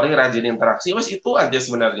 update story, rajin interaksi, mas itu aja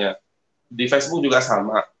sebenarnya. Di Facebook juga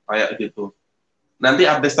sama, kayak gitu. Nanti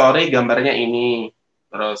update story gambarnya ini,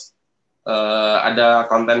 terus ada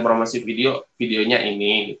konten promosi videonya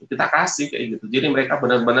ini, kita kasih kayak gitu. Jadi mereka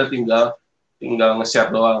benar-benar tinggal nge-share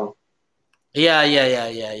doang. Iya,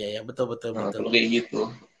 betul. Kayak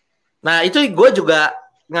gitu. Nah itu gue juga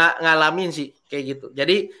ngalamin sih kayak gitu.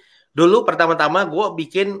 Jadi dulu pertama-tama gue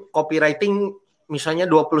bikin copywriting, misalnya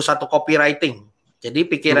 21 copywriting. Jadi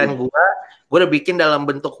pikiran gue udah bikin dalam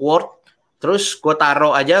bentuk Word. Terus gue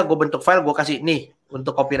taruh aja, gue bentuk file, gue kasih nih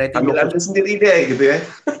untuk copywriting. Ambil sendiri deh gitu ya.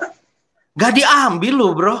 Gak diambil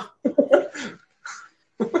loh bro.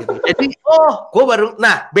 Gitu. Jadi gue baru,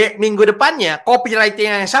 minggu depannya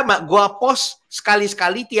copywriting yang sama, gue post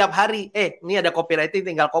sekali-sekali tiap hari. Ini ada copywriting,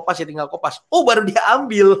 tinggal kopas. Baru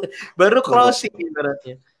diambil, baru closing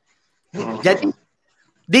ibaratnya. Jadi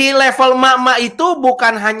di level mama itu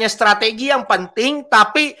bukan hanya strategi yang penting,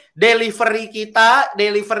 tapi delivery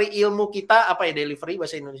ilmu kita, delivery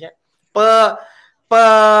bahasa Indonesia?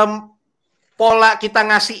 Pola kita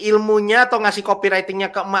ngasih ilmunya atau ngasih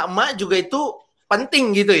copywritingnya ke emak-emak juga itu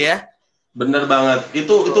penting gitu ya. Bener banget.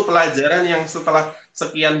 Itu pelajaran yang setelah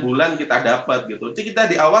sekian bulan kita dapat gitu. Jadi kita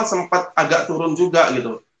di awal sempat agak turun juga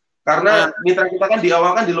gitu. Karena mitra kita kan di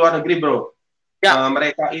awal kan di luar negeri, bro.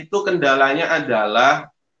 Mereka itu kendalanya adalah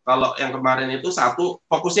Kalau yang kemarin itu satu,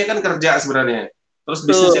 fokusnya kan kerja sebenarnya. Terus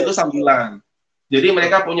bisnis Betul. itu sambilan. Jadi Betul.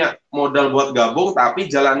 mereka punya modal buat gabung, tapi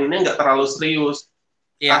jalaninnya nggak terlalu serius.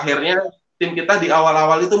 Iya. Akhirnya tim kita di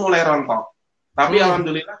awal-awal itu mulai rontok. Tapi Hmm.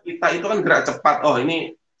 alhamdulillah kita itu kan gerak cepat. Oh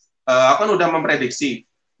ini kan udah memprediksi.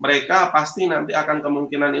 Mereka pasti nanti akan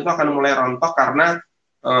kemungkinan itu akan mulai rontok karena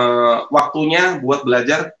waktunya buat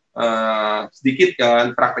belajar sedikit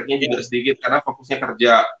kan, prakteknya Iya. juga sedikit karena fokusnya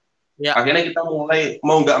kerja. Iya. Akhirnya kita mulai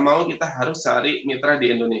mau nggak mau kita harus cari mitra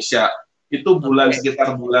di Indonesia. Itu Oke.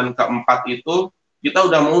 sekitar bulan keempat itu kita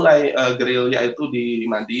udah mulai gerilya itu di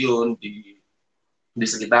Madiun, di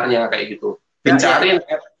sekitarnya kayak gitu. Ya, ya, Gencarin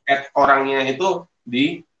ya. orangnya itu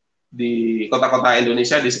di kota-kota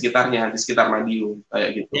Indonesia di sekitarnya, di sekitar Madiun kayak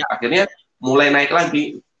gitu. Ya. Akhirnya mulai naik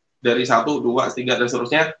lagi dari 1, 2, 3 dan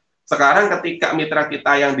seterusnya. Sekarang ketika mitra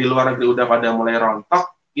kita yang di luar negeri udah pada mulai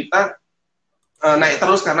rontok, kita naik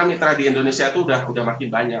terus karena mitra di Indonesia itu udah makin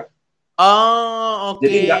banyak. Oh,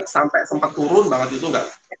 Jadi nggak oke. sampai sempat turun banget itu Iya,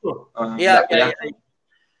 nggak iya, iya. kelihatan.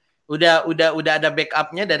 Udah ada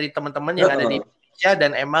backupnya dari teman-teman yang ada di Indonesia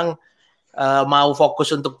dan emang mau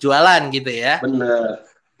fokus untuk jualan gitu ya. Bener.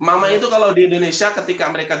 Mama itu kalau di Indonesia ketika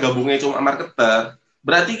mereka gabungnya cuma marketer,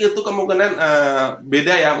 berarti itu kemungkinan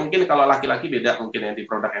beda ya. Mungkin kalau laki-laki beda mungkin yang di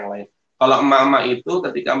produk yang lain. Kalau mama itu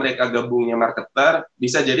ketika mereka gabungnya marketer,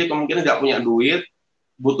 bisa jadi kemungkinan nggak punya duit,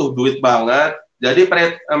 butuh duit banget. Jadi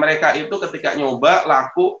mereka itu ketika nyoba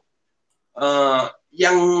laku,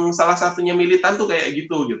 yang salah satunya militan tuh kayak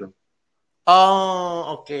gitu gitu.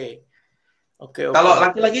 Oh, oke. Oke, oke, Kalau oke.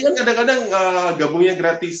 laki-laki kan kadang-kadang gabungnya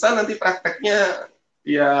gratisan, nanti prakteknya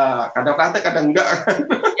ya kadang praktek kadang enggak.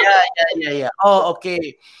 Ya, ya, ya, ya. Oh, oke.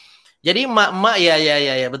 Jadi emak-emak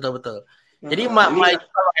ya, betul, betul. Jadi Ini emak-emak itu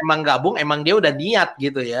kalau emang gabung emang dia udah niat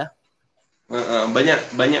gitu ya.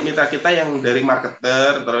 banyak banyak mitra kita yang dari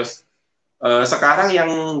marketer, terus sekarang yang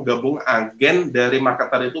gabung agen dari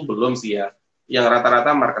marketer itu belum sih ya. Yang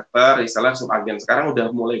rata-rata marketer, istilah subagen. Sekarang udah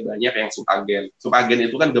mulai banyak yang subagen. Subagen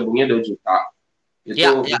itu kan gabungnya 2 juta.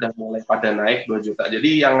 Ya, Itu ya. udah mulai pada naik 2 juta.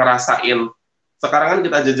 Jadi yang ngerasain, sekarang kan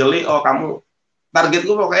kita jejeli, oh kamu,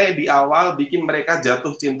 targetku pokoknya di awal bikin mereka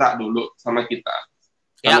jatuh cinta dulu sama kita.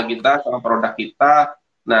 Sama Ya. kita, sama produk kita.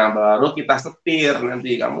 Nah, baru kita setir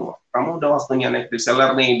nanti kamu udah waktunya naik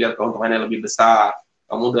reseller nih biar keuntungannya lebih besar.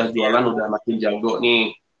 Kamu udah Ya. jualan udah makin jago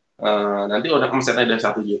nih. Nanti udah omsetnya dari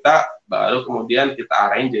 1 juta, baru kemudian kita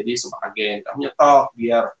arahin jadi subagen. Kamu nyetok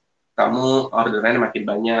biar kamu orderannya makin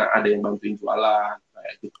banyak, ada yang bantuin jualan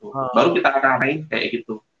kayak gitu. Baru Oh. kita arahin kayak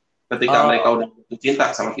gitu. Ketika mereka Oh. udah jatuh cinta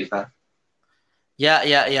sama kita. Ya,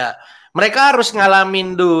 ya, ya. Mereka harus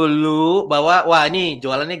ngalamin dulu bahwa wah ini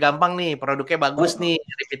jualannya gampang nih, produknya bagus nih,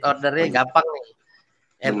 repeat ordernya gampang nih.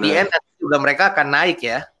 At the end Benar. nanti juga mereka akan naik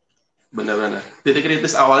ya. Benar-benar. Titik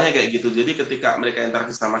kritis awalnya kayak gitu. Jadi ketika mereka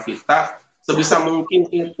interaksi sama kita, sebisa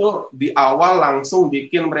mungkin itu di awal langsung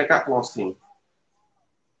bikin mereka closing.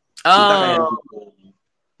 Kita kayak Oh, gitu.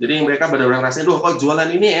 Jadi mereka benar-benar ngerasain, duh kok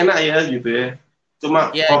jualan ini enak ya gitu ya.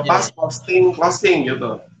 Cuma ya, ya, kopas, closing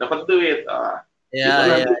gitu. Dapat duit. Itu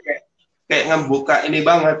ya, ya. nanti kayak ngebuka ini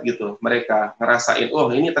banget gitu. Mereka ngerasain,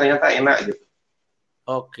 oh ini ternyata enak gitu.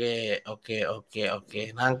 Oke, oke, oke, oke.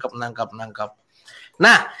 Nangkep.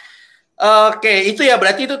 Nah, oke, itu ya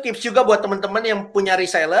berarti itu tips juga buat teman-teman yang punya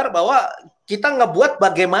reseller bahwa kita ngebuat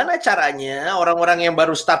bagaimana caranya orang-orang yang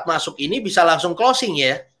baru start masuk ini bisa langsung closing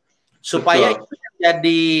ya. Supaya Betul. itu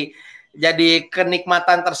jadi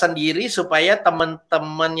kenikmatan tersendiri supaya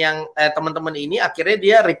teman-teman ini akhirnya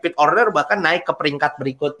dia repeat order bahkan naik ke peringkat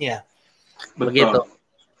berikutnya. Begitu.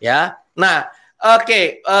 Betul. Ya. Nah,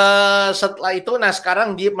 oke, setelah itu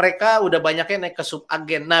sekarang mereka udah banyaknya naik ke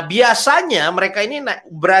subagen. Nah, biasanya mereka ini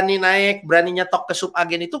berani nyetok ke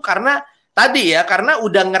subagen itu karena tadi ya, karena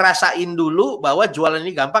udah ngerasain dulu bahwa jualan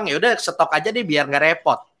ini gampang, ya udah stok aja deh biar nggak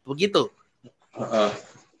repot. Begitu.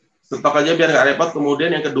 Stok aja biar nggak repot.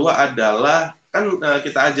 Kemudian yang kedua adalah kan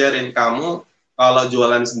kita ajarin kamu kalau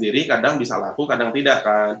jualan sendiri kadang bisa laku, kadang tidak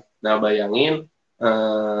kan. Nah, bayangin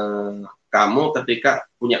kamu ketika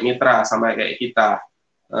punya mitra sama kayak kita.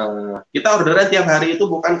 Kita orderan tiap hari itu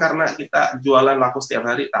bukan karena kita jualan laku setiap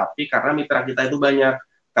hari, tapi karena mitra kita itu banyak.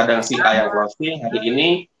 Kadang si A yang closing hari ini,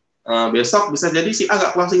 besok bisa jadi si A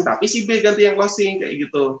nggak closing, tapi si B ganti yang closing kayak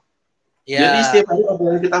gitu. Ya. Jadi setiap hari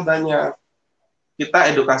orderan kita banyak.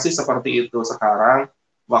 Kita edukasi seperti itu. Sekarang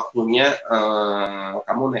waktunya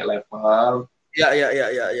kamu naik level. Ya.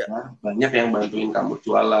 Banyak yang bantuin kamu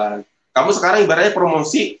jualan. Kamu sekarang ibaratnya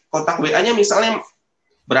promosi, kontak WA-nya misalnya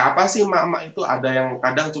berapa sih mak-mak itu, ada yang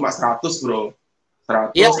kadang cuma 100 bro.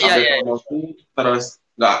 100 sampai promosi, terus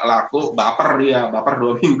nggak laku, baper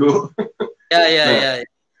 2 minggu. Ya.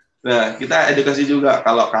 Nah, kita edukasi juga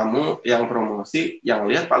kalau kamu yang promosi, yang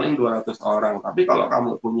lihat paling 200 orang. Tapi kalau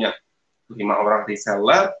kamu punya 5 orang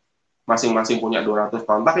reseller, masing-masing punya 200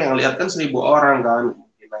 kontak, yang lihat kan 1.000 orang kan.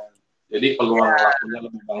 Jadi peluang Ya, lakunya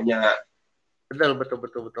lebih banyak. betul, betul,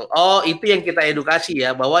 betul, betul. Oh, itu yang kita edukasi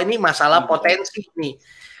ya, bahwa ini masalah Iya, potensi nih.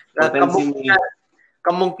 potensi nih.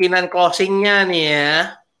 Kemungkinan closingnya nih ya.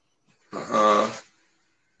 Heeh,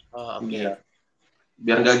 Oh, iya. oke.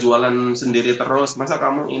 Biar nggak jualan sendiri terus. Masa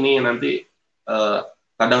kamu ini nanti eh,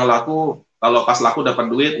 kadang laku, kalau pas laku dapat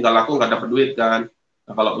duit, nggak laku nggak dapat duit kan.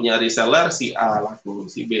 Nah, kalau punya reseller, si A laku,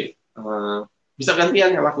 si B. Bisa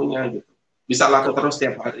gantian ya lakunya gitu. Bisa laku Betul, terus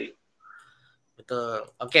tiap hari. betul.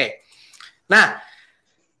 Oke. Nah,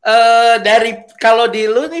 dari kalau di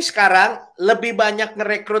lu nih sekarang lebih banyak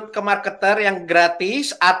ngerekrut ke marketer yang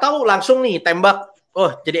gratis atau langsung nih tembak,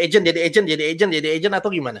 oh jadi agent, jadi agent, jadi agent, jadi agent atau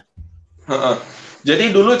gimana? Heeh.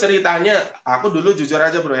 Jadi dulu ceritanya, aku dulu jujur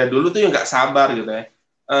aja bro ya, dulu tuh nggak sabar gitu ya.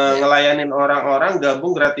 Ya, Ngelayanin orang-orang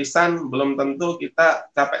gabung gratisan, belum tentu kita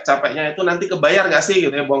capek-capeknya itu nanti kebayar nggak sih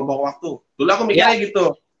gitu ya, buang-buang waktu. Dulu aku ya, mikirnya gitu,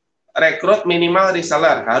 rekrut minimal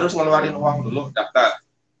reseller, harus ngeluarin uang dulu daftar.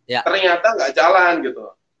 ya. Ternyata nggak jalan gitu.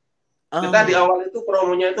 Kita di Oh, awal itu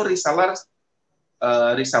promonya itu reseller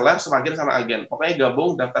semakin sama agen. Pokoknya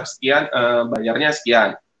gabung daftar sekian, bayarnya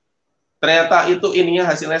sekian. Ternyata itu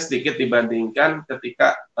ininya hasilnya sedikit dibandingkan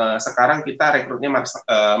ketika sekarang kita rekrutnya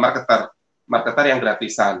marketer yang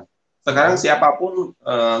gratisan. Sekarang mm-mm. siapapun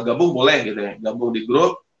gabung boleh gitu ya, gabung di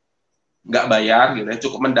grup nggak bayar gitu ya,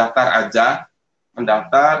 cukup mendaftar aja,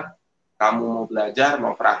 mendaftar, kamu mau belajar,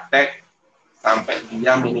 mau praktek, sampai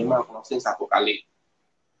dia minimal closing 1 kali.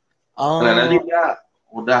 Nah nanti Oh, dia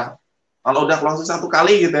udah, kalau udah closing 1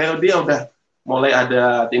 kali gitu ya, dia udah mulai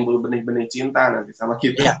ada timbul benih-benih cinta nanti sama ya.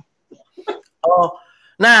 kita. Oh,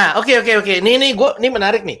 nah, oke, oke, oke. Ini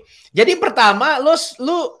menarik nih. Jadi pertama, lu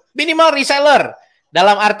minimal reseller.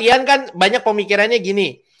 Dalam artian kan banyak pemikirannya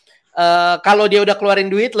gini. Kalau dia udah keluarin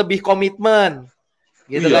duit lebih komitmen,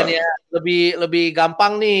 gitu kan Iya, ya, lebih lebih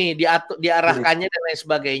gampang nih diarahkannya dan lain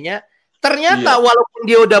sebagainya. Ternyata iya. walaupun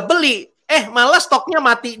dia udah beli, malah stoknya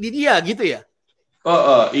mati di dia gitu ya.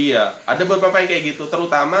 Oh, iya, ada beberapa yang kayak gitu,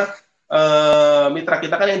 terutama mitra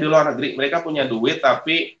kita kan yang di luar negeri, mereka punya duit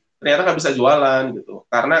tapi ternyata nggak bisa jualan gitu,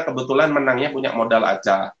 karena kebetulan menangnya punya modal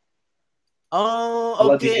aja. Oh,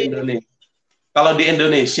 Kalau di oke. Indonesia, kalau di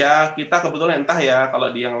Indonesia kita kebetulan entah ya, kalau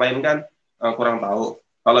di yang lain kan kurang tahu.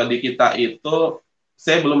 Kalau di kita itu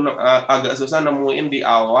saya belum agak susah nemuin di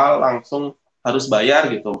awal langsung harus bayar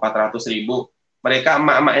gitu 400.000. Mereka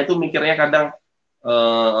emak-emak itu mikirnya kadang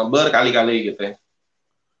berkali-kali gitu ya. Ya, ya,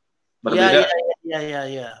 Berbeda ya, ya,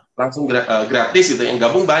 ya. langsung gratis gitu. Yang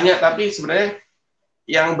gabung banyak, tapi sebenarnya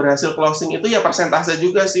yang berhasil closing itu ya persentase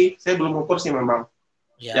juga sih. Saya belum ukur sih memang.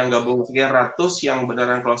 Ya. Yang gabung sekian ratus, yang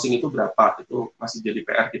beneran closing itu berapa? Itu masih jadi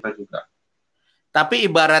PR kita juga. Tapi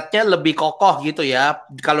ibaratnya lebih kokoh gitu ya.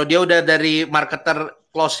 Kalau dia udah dari marketer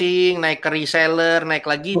closing, naik ke reseller, naik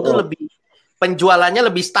lagi itu Oh, lebih penjualannya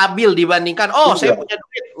lebih stabil dibandingkan saya iya. punya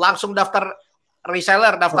duit langsung daftar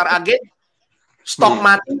reseller, daftar agen, stok Hmm.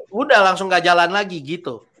 mati, udah langsung nggak jalan lagi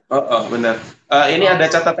gitu. Benar. Ini Oh, ada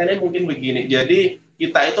catatannya mungkin begini. Jadi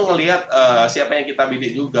kita itu ngelihat siapa yang kita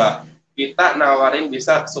bidik juga. Kita nawarin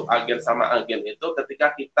bisa subagen sama agen itu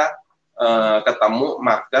ketika kita ketemu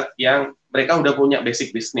market yang mereka udah punya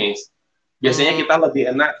basic bisnis. Biasanya hmm, kita lebih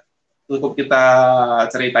enak cukup kita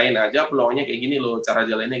ceritain aja peluangnya kayak gini loh, cara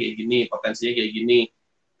jalannya kayak gini, potensinya kayak gini.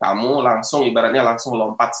 Kamu langsung ibaratnya langsung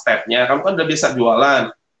lompat stepnya. Kamu kan udah bisa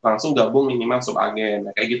jualan, langsung gabung minimal subagen.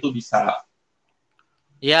 Nah, kayak gitu bisa.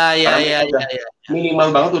 ya, ya, Karena ya, mereka udah ya, ya, minimal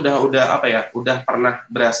banget udah apa ya, udah pernah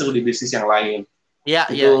berhasil di bisnis yang lain. ya,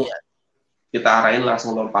 ya, Itu ya. kita arahin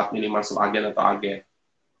langsung lompat minimal subagen atau agen.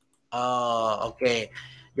 Oh, oke.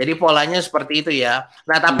 Jadi polanya seperti itu ya.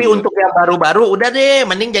 Nah, tapi Iya. untuk yang baru-baru udah deh,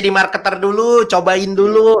 mending jadi marketer dulu, cobain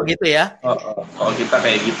dulu gitu ya. Kalau kita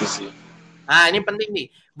kayak gitu sih. Nah, ini penting nih.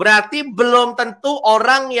 Berarti belum tentu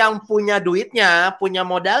orang yang punya duitnya, punya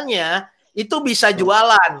modalnya, itu bisa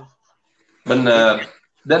jualan. Gitu. Bener.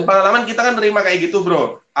 Dan pengalaman kita kan nerima kayak gitu,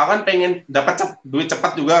 bro. Aku kan pengen dapat duit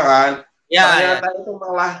cepat juga kan. Ya, ya. Ternyata itu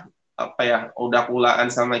malah apa ya, udah pulaan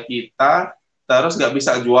sama kita, terus nggak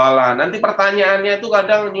bisa jualan. Nanti pertanyaannya itu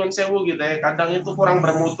kadang nyun sewu gitu ya, kadang itu kurang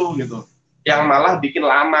bermutu gitu. Yang malah bikin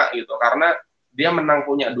lama gitu, karena dia menang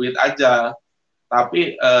punya duit aja,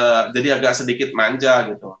 tapi jadi agak sedikit manja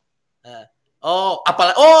gitu. Nah. Oh,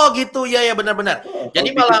 gitu ya, ya, benar-benar. Kalau Jadi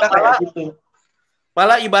di malah kita kayak malah gitu.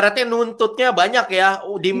 malah ibaratnya nuntutnya banyak ya,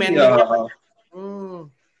 Iya. demandingnya banyak.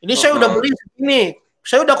 Ini saya udah beli segini,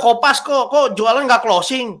 saya udah kopas kok jualan nggak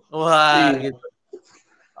closing. Wah, Iya. gitu.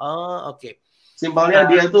 Oh, oke. Simpelnya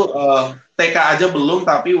dia itu TK aja belum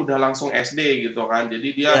tapi udah langsung SD gitu kan. Jadi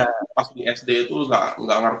dia Ya, pas di SD itu nggak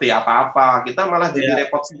ngerti apa-apa. Kita malah ya, jadi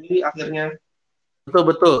repot sendiri akhirnya. betul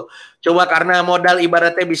betul. Coba karena modal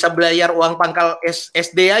ibaratnya bisa bayar uang pangkal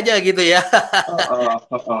SD aja gitu ya.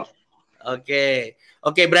 Oke.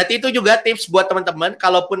 Oke, berarti itu juga tips buat teman-teman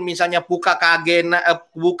kalaupun misalnya buka keagen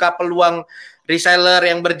buka peluang reseller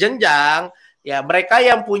yang berjenjang, ya mereka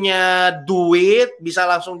yang punya duit bisa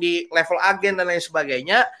langsung di level agen dan lain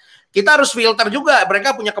sebagainya. Kita harus filter juga,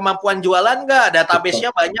 mereka punya kemampuan jualan nggak, database-nya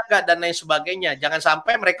banyak nggak, dan lain sebagainya. Jangan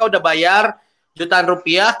sampai mereka udah bayar jutaan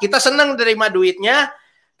rupiah, kita senang terima duitnya,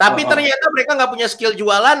 tapi ternyata mereka nggak punya skill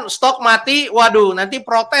jualan, stok mati, waduh, nanti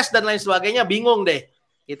protes dan lain sebagainya, bingung deh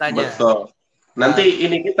kitanya. Betul. Nanti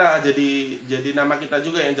ini kita jadi nama kita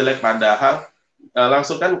juga yang jelek, padahal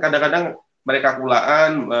langsung kan kadang-kadang mereka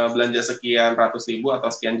kulaan belanja sekian ratus ribu atau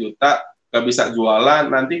sekian juta gak bisa jualan,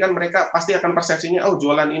 nanti kan mereka pasti akan persepsinya oh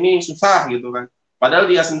jualan ini susah gitu kan, padahal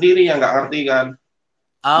dia sendiri yang nggak ngerti kan.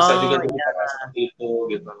 Bisa juga jadi Iya. karena seperti itu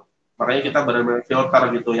gitu, makanya kita benar-benar filter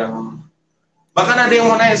gitu. Yang bahkan ada yang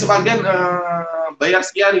mau nanya sebagian bayar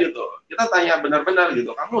sekian gitu, kita tanya benar-benar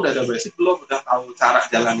gitu, kamu udah ada basic belum, udah tahu cara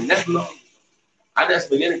jalaninnya belum. Ada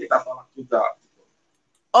sebagian yang kita tolak juga.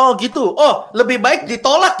 Oh gitu. Oh, lebih baik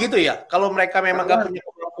ditolak gitu ya kalau mereka memang nggak Karena punya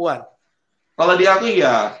kemampuan. kalau di aku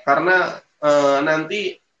ya, karena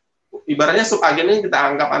nanti ibaratnya subagen ini kita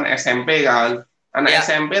anggap anak SMP kan, anak Ya.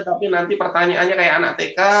 SMP tapi nanti pertanyaannya kayak anak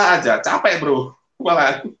TK aja, capek bro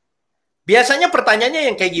malah. Biasanya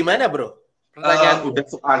pertanyaannya yang kayak gimana, Bro? Pertanyaan. Udah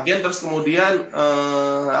subagen terus kemudian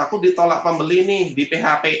aku ditolak pembeli nih, di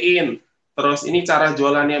PHP-in, terus ini cara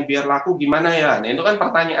jualannya biar laku gimana ya. Nah itu kan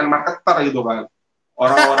pertanyaan marketer gitu kan,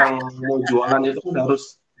 orang-orang mau jualan itu kan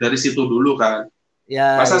harus dari situ dulu kan.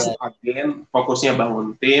 Ya, Masa ya. subagen fokusnya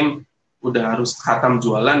bangun tim, udah harus khatam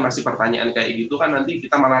jualan, masih pertanyaan kayak gitu kan, nanti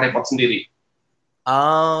kita malah repot sendiri.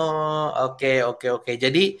 Oh, oke, oke, oke.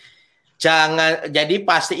 Jadi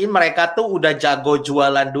pastiin mereka tuh udah jago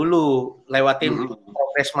jualan dulu, lewatin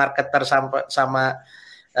progress marketer sama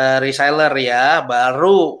reseller ya,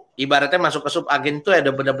 baru ibaratnya masuk ke sub agen tuh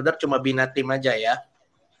ada benar-benar cuma bina tim aja ya.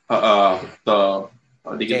 Betul.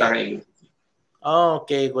 Kalau di kita Oke. kayak gitu.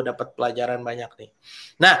 Oke, gue dapat pelajaran banyak nih.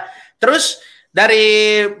 Nah, terus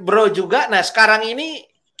dari Bro juga, nah sekarang ini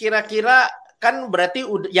kira-kira kan berarti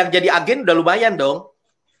yang jadi agen udah lumayan dong.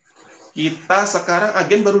 Kita sekarang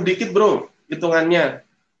agen baru dikit bro, hitungannya.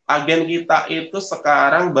 Agen kita itu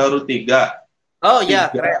sekarang baru Oh ya,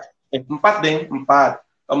 keren. empat deh, empat.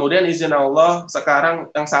 Kemudian izin Allah, sekarang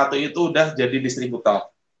yang satu itu udah jadi distributor.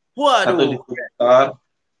 Satu Waduh. distributor,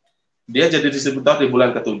 dia jadi distributor di bulan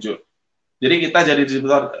ke-7. Jadi kita jadi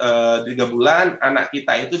distributor 3 bulan, anak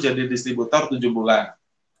kita itu jadi distributor 7 bulan.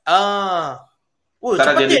 Cara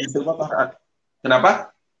Cepet jadi ya? distributor, kenapa?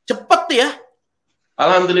 Cepet ya?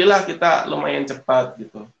 Alhamdulillah kita lumayan cepat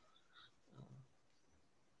gitu.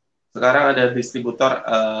 Sekarang ada distributor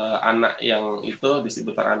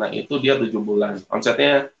distributor anak itu dia 7 bulan.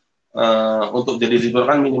 Omsetnya untuk jadi distributor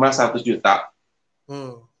kan minimal 100 juta.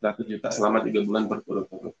 100 juta selama 3 bulan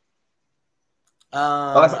berturut-turut.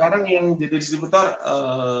 Kalau sekarang yang jadi distributor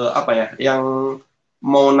apa ya? Yang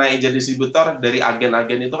mau naik jadi distributor dari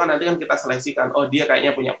agen-agen itu kan nanti kan kita seleksikan. Oh dia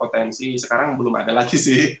kayaknya punya potensi. Sekarang belum ada lagi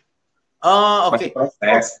sih. Oh, oke. Masih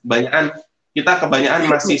proses. Kebanyakan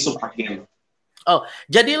masih sub agen. Oh,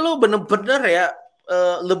 jadi lu bener-bener ya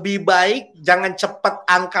lebih baik jangan cepat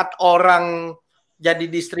angkat orang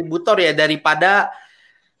jadi distributor ya daripada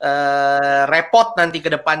repot nanti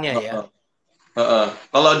ke depannya ya.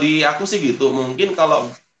 Kalau di aku sih gitu, mungkin kalau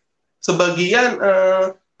sebagian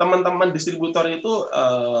teman-teman distributor itu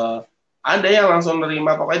ada yang langsung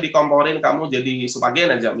nerima, pokoknya dikomporin kamu jadi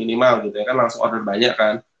subagen aja minimal gitu ya kan, langsung order banyak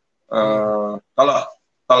kan.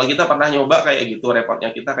 Kalau kita pernah nyoba kayak gitu,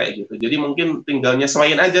 repotnya kita kayak gitu. Jadi mungkin tinggal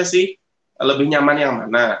nyesuaiin aja sih, lebih nyaman yang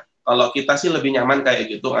mana. Kalau kita sih lebih nyaman kayak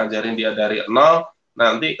gitu, ngajarin dia dari nol.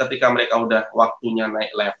 Nanti ketika mereka udah waktunya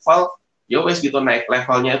naik level, ya wes gitu, naik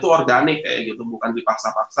levelnya itu organik kayak gitu, bukan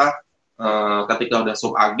dipaksa-paksa. Ketika udah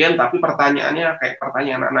sub agen, tapi pertanyaannya kayak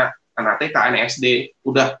pertanyaan anak TK, anak SD,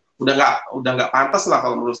 udah nggak pantas lah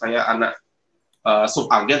kalau menurut saya anak sub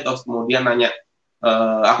agen terus kemudian nanya,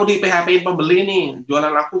 aku di PHP-in pembeli nih,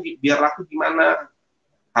 jualan aku biar laku gimana?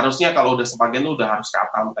 Harusnya kalau udah sebagian tuh udah harus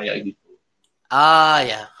katam kayak gitu.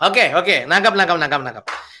 Ya, oke, nangkap.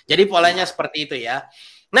 Jadi polanya seperti itu ya.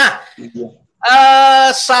 Nah,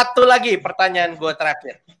 satu lagi pertanyaan gue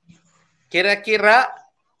terakhir. Kira-kira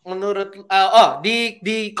menurut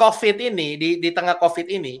di COVID ini, di tengah COVID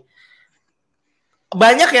ini,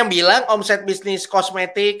 banyak yang bilang omset bisnis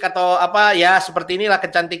kosmetik atau apa ya seperti inilah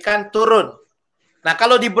kecantikan turun. Nah,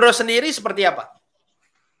 kalau di Bro sendiri seperti apa?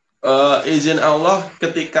 Izin Allah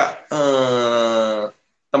ketika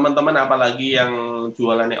teman-teman apalagi yang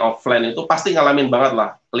jualannya offline itu pasti ngalamin banget lah,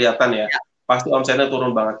 kelihatan ya. Ya. Pasti omsetnya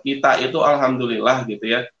turun banget. Kita itu alhamdulillah gitu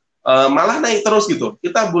ya. Malah naik terus gitu.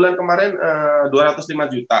 Kita bulan kemarin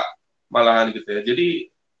 205 juta malahan gitu ya. Jadi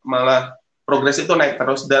malah progres itu naik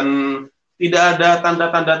terus dan tidak ada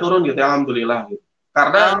tanda-tanda turun gitu ya, alhamdulillah gitu.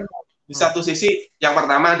 Karena di satu sisi yang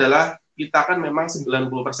pertama adalah kita kan memang 90%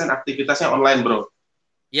 aktivitasnya online, Bro.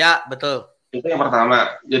 Ya, betul. Itu yang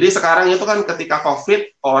pertama. Jadi sekarang itu kan ketika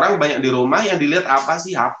COVID, orang banyak di rumah, yang dilihat apa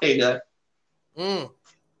sih? HP kan.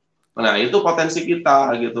 Nah, itu potensi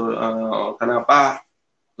kita gitu. Kenapa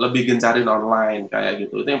lebih gencarin online kayak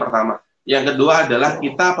gitu. Itu yang pertama. Yang kedua adalah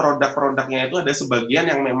kita produk-produknya itu ada sebagian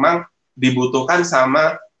yang memang dibutuhkan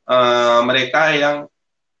sama mereka yang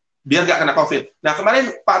biar gak kena COVID. Nah, kemarin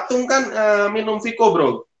Pak Tung kan minum Vico,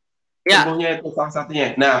 Bro. Ya. Sembuhnya itu salah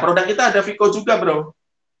satunya. Nah, produk kita ada Vico juga, Bro.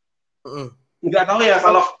 Nggak tahu ya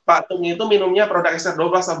kalau Pak Tung itu minumnya produk extra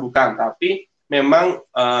 12 atau bukan, tapi memang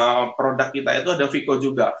produk kita itu ada Vico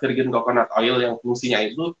juga, virgin coconut oil, yang fungsinya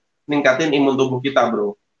itu ningkatin imun tubuh kita,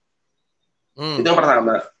 Bro. Itu yang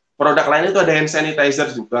pertama. Produk lain itu ada hand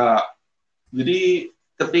sanitizer juga. Jadi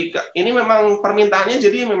ketika ini memang permintaannya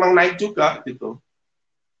jadi memang naik juga gitu.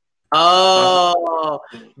 Oh,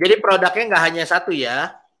 jadi produknya nggak hanya satu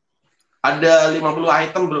ya? Ada 50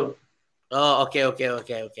 item, Bro. Oh, oke.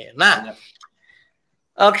 Nah,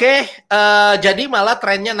 jadi malah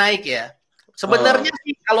trennya naik ya. Sebenarnya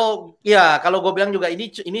sih kalau gue bilang juga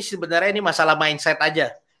ini sebenarnya ini masalah mindset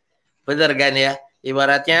aja. Bener kan ya?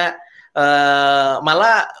 Ibaratnya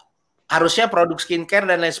malah harusnya produk skincare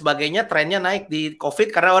dan lain sebagainya trennya naik di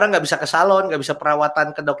COVID karena orang nggak bisa ke salon, nggak bisa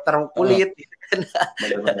perawatan ke dokter kulit.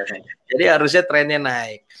 Jadi harusnya trennya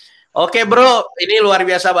naik. Oke, Bro, ini luar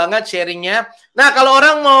biasa banget sharingnya. Nah, kalau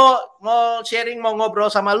orang mau sharing, mau ngobrol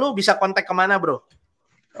sama lu, bisa kontak kemana, Bro?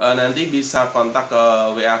 Nanti bisa kontak ke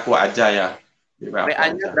WA aku aja ya.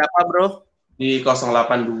 WA-nya berapa, Bro? Di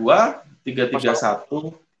 082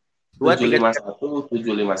 331 751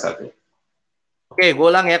 751. Oke, gue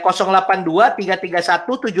ulang ya, 082 331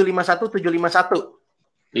 751 751.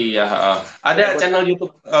 Iya, ada channel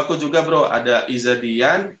YouTube aku juga, Bro. Ada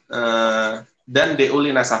Izadian dan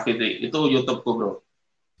Deulina Safitri. Itu YouTube-ku, Bro.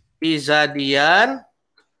 Izadian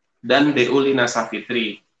dan Deulina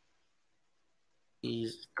Safitri.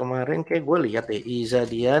 Kemarin kayak gue lihat ya,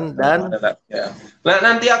 Izadian dan ya. Nah,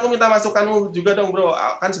 nanti aku minta masukanmu juga dong, Bro.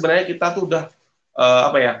 Kan sebenarnya kita tuh udah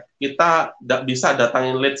kita bisa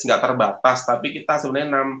datangin leads nggak terbatas, tapi kita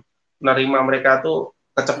sebenarnya menerima mereka tuh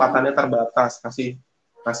kecepatannya terbatas.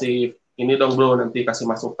 Kasih ini dong, Bro, nanti kasih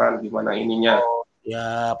masukan gimana ininya.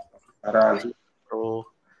 Ya, Bro.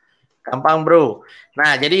 Gampang, Bro.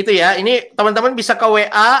 Nah, jadi itu ya. Ini teman-teman bisa ke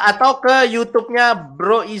WA atau ke YouTube-nya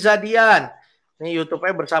Bro Izadian. Ini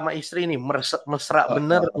YouTube-nya bersama istri nih, mesra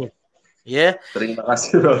bener nih. Ya. Terima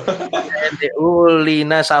kasih, Bro.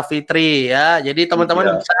 Deulina Safitri ya. Jadi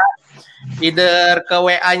teman-teman bisa either ke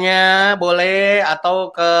WA-nya boleh atau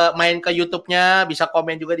main ke YouTube-nya, bisa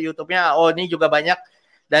komen juga di YouTube-nya. Oh, ini juga banyak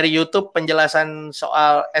dari YouTube penjelasan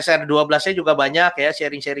soal SR12-nya juga banyak ya,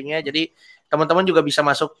 sharing-sharingnya. Jadi teman-teman juga bisa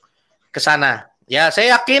masuk ke sana. Ya,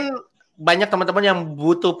 saya yakin banyak teman-teman yang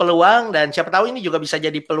butuh peluang dan siapa tahu ini juga bisa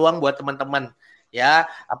jadi peluang buat teman-teman. Ya,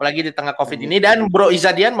 apalagi di tengah COVID ini. Dan Bro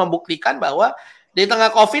Izadian membuktikan bahwa di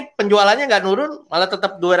tengah COVID penjualannya nggak nurun, malah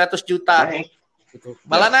tetap 200 juta. Gitu.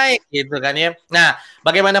 Malah naik gitu kan ya. Nah,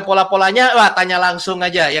 bagaimana pola-polanya? Wah, tanya langsung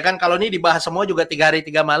aja ya kan. Kalau ini dibahas semua juga 3 hari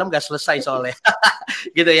 3 malam nggak selesai soalnya.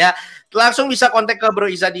 Gitu ya. Langsung bisa kontak ke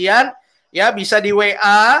Bro Izadian, ya bisa di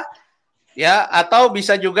WA, ya atau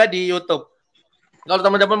bisa juga di YouTube. Kalau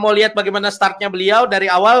teman-teman mau lihat bagaimana startnya beliau dari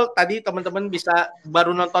awal, tadi teman-teman bisa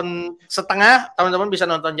baru nonton setengah, teman-teman bisa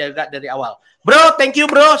nonton juga dari awal. Bro, thank you,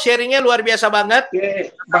 Bro, sharingnya luar biasa banget.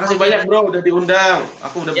 Oke, makasih banyak, Bro, udah diundang.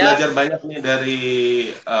 Aku udah belajar banyak nih dari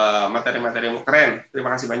materi-materi yang keren.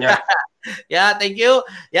 Terima kasih banyak. Ya, thank you.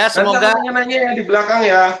 Ya, semoga nanya ya di belakang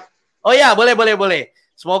ya. Oh ya, boleh.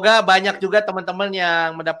 Semoga banyak juga teman-teman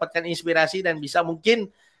yang mendapatkan inspirasi dan bisa mungkin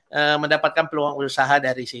mendapatkan peluang usaha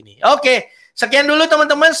dari sini. Oke, sekian dulu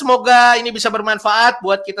teman-teman. Semoga ini bisa bermanfaat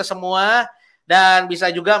buat kita semua dan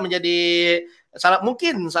bisa juga menjadi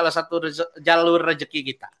salah satu jalur rezeki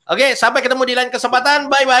kita. Oke, sampai ketemu di lain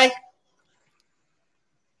kesempatan. Bye-bye.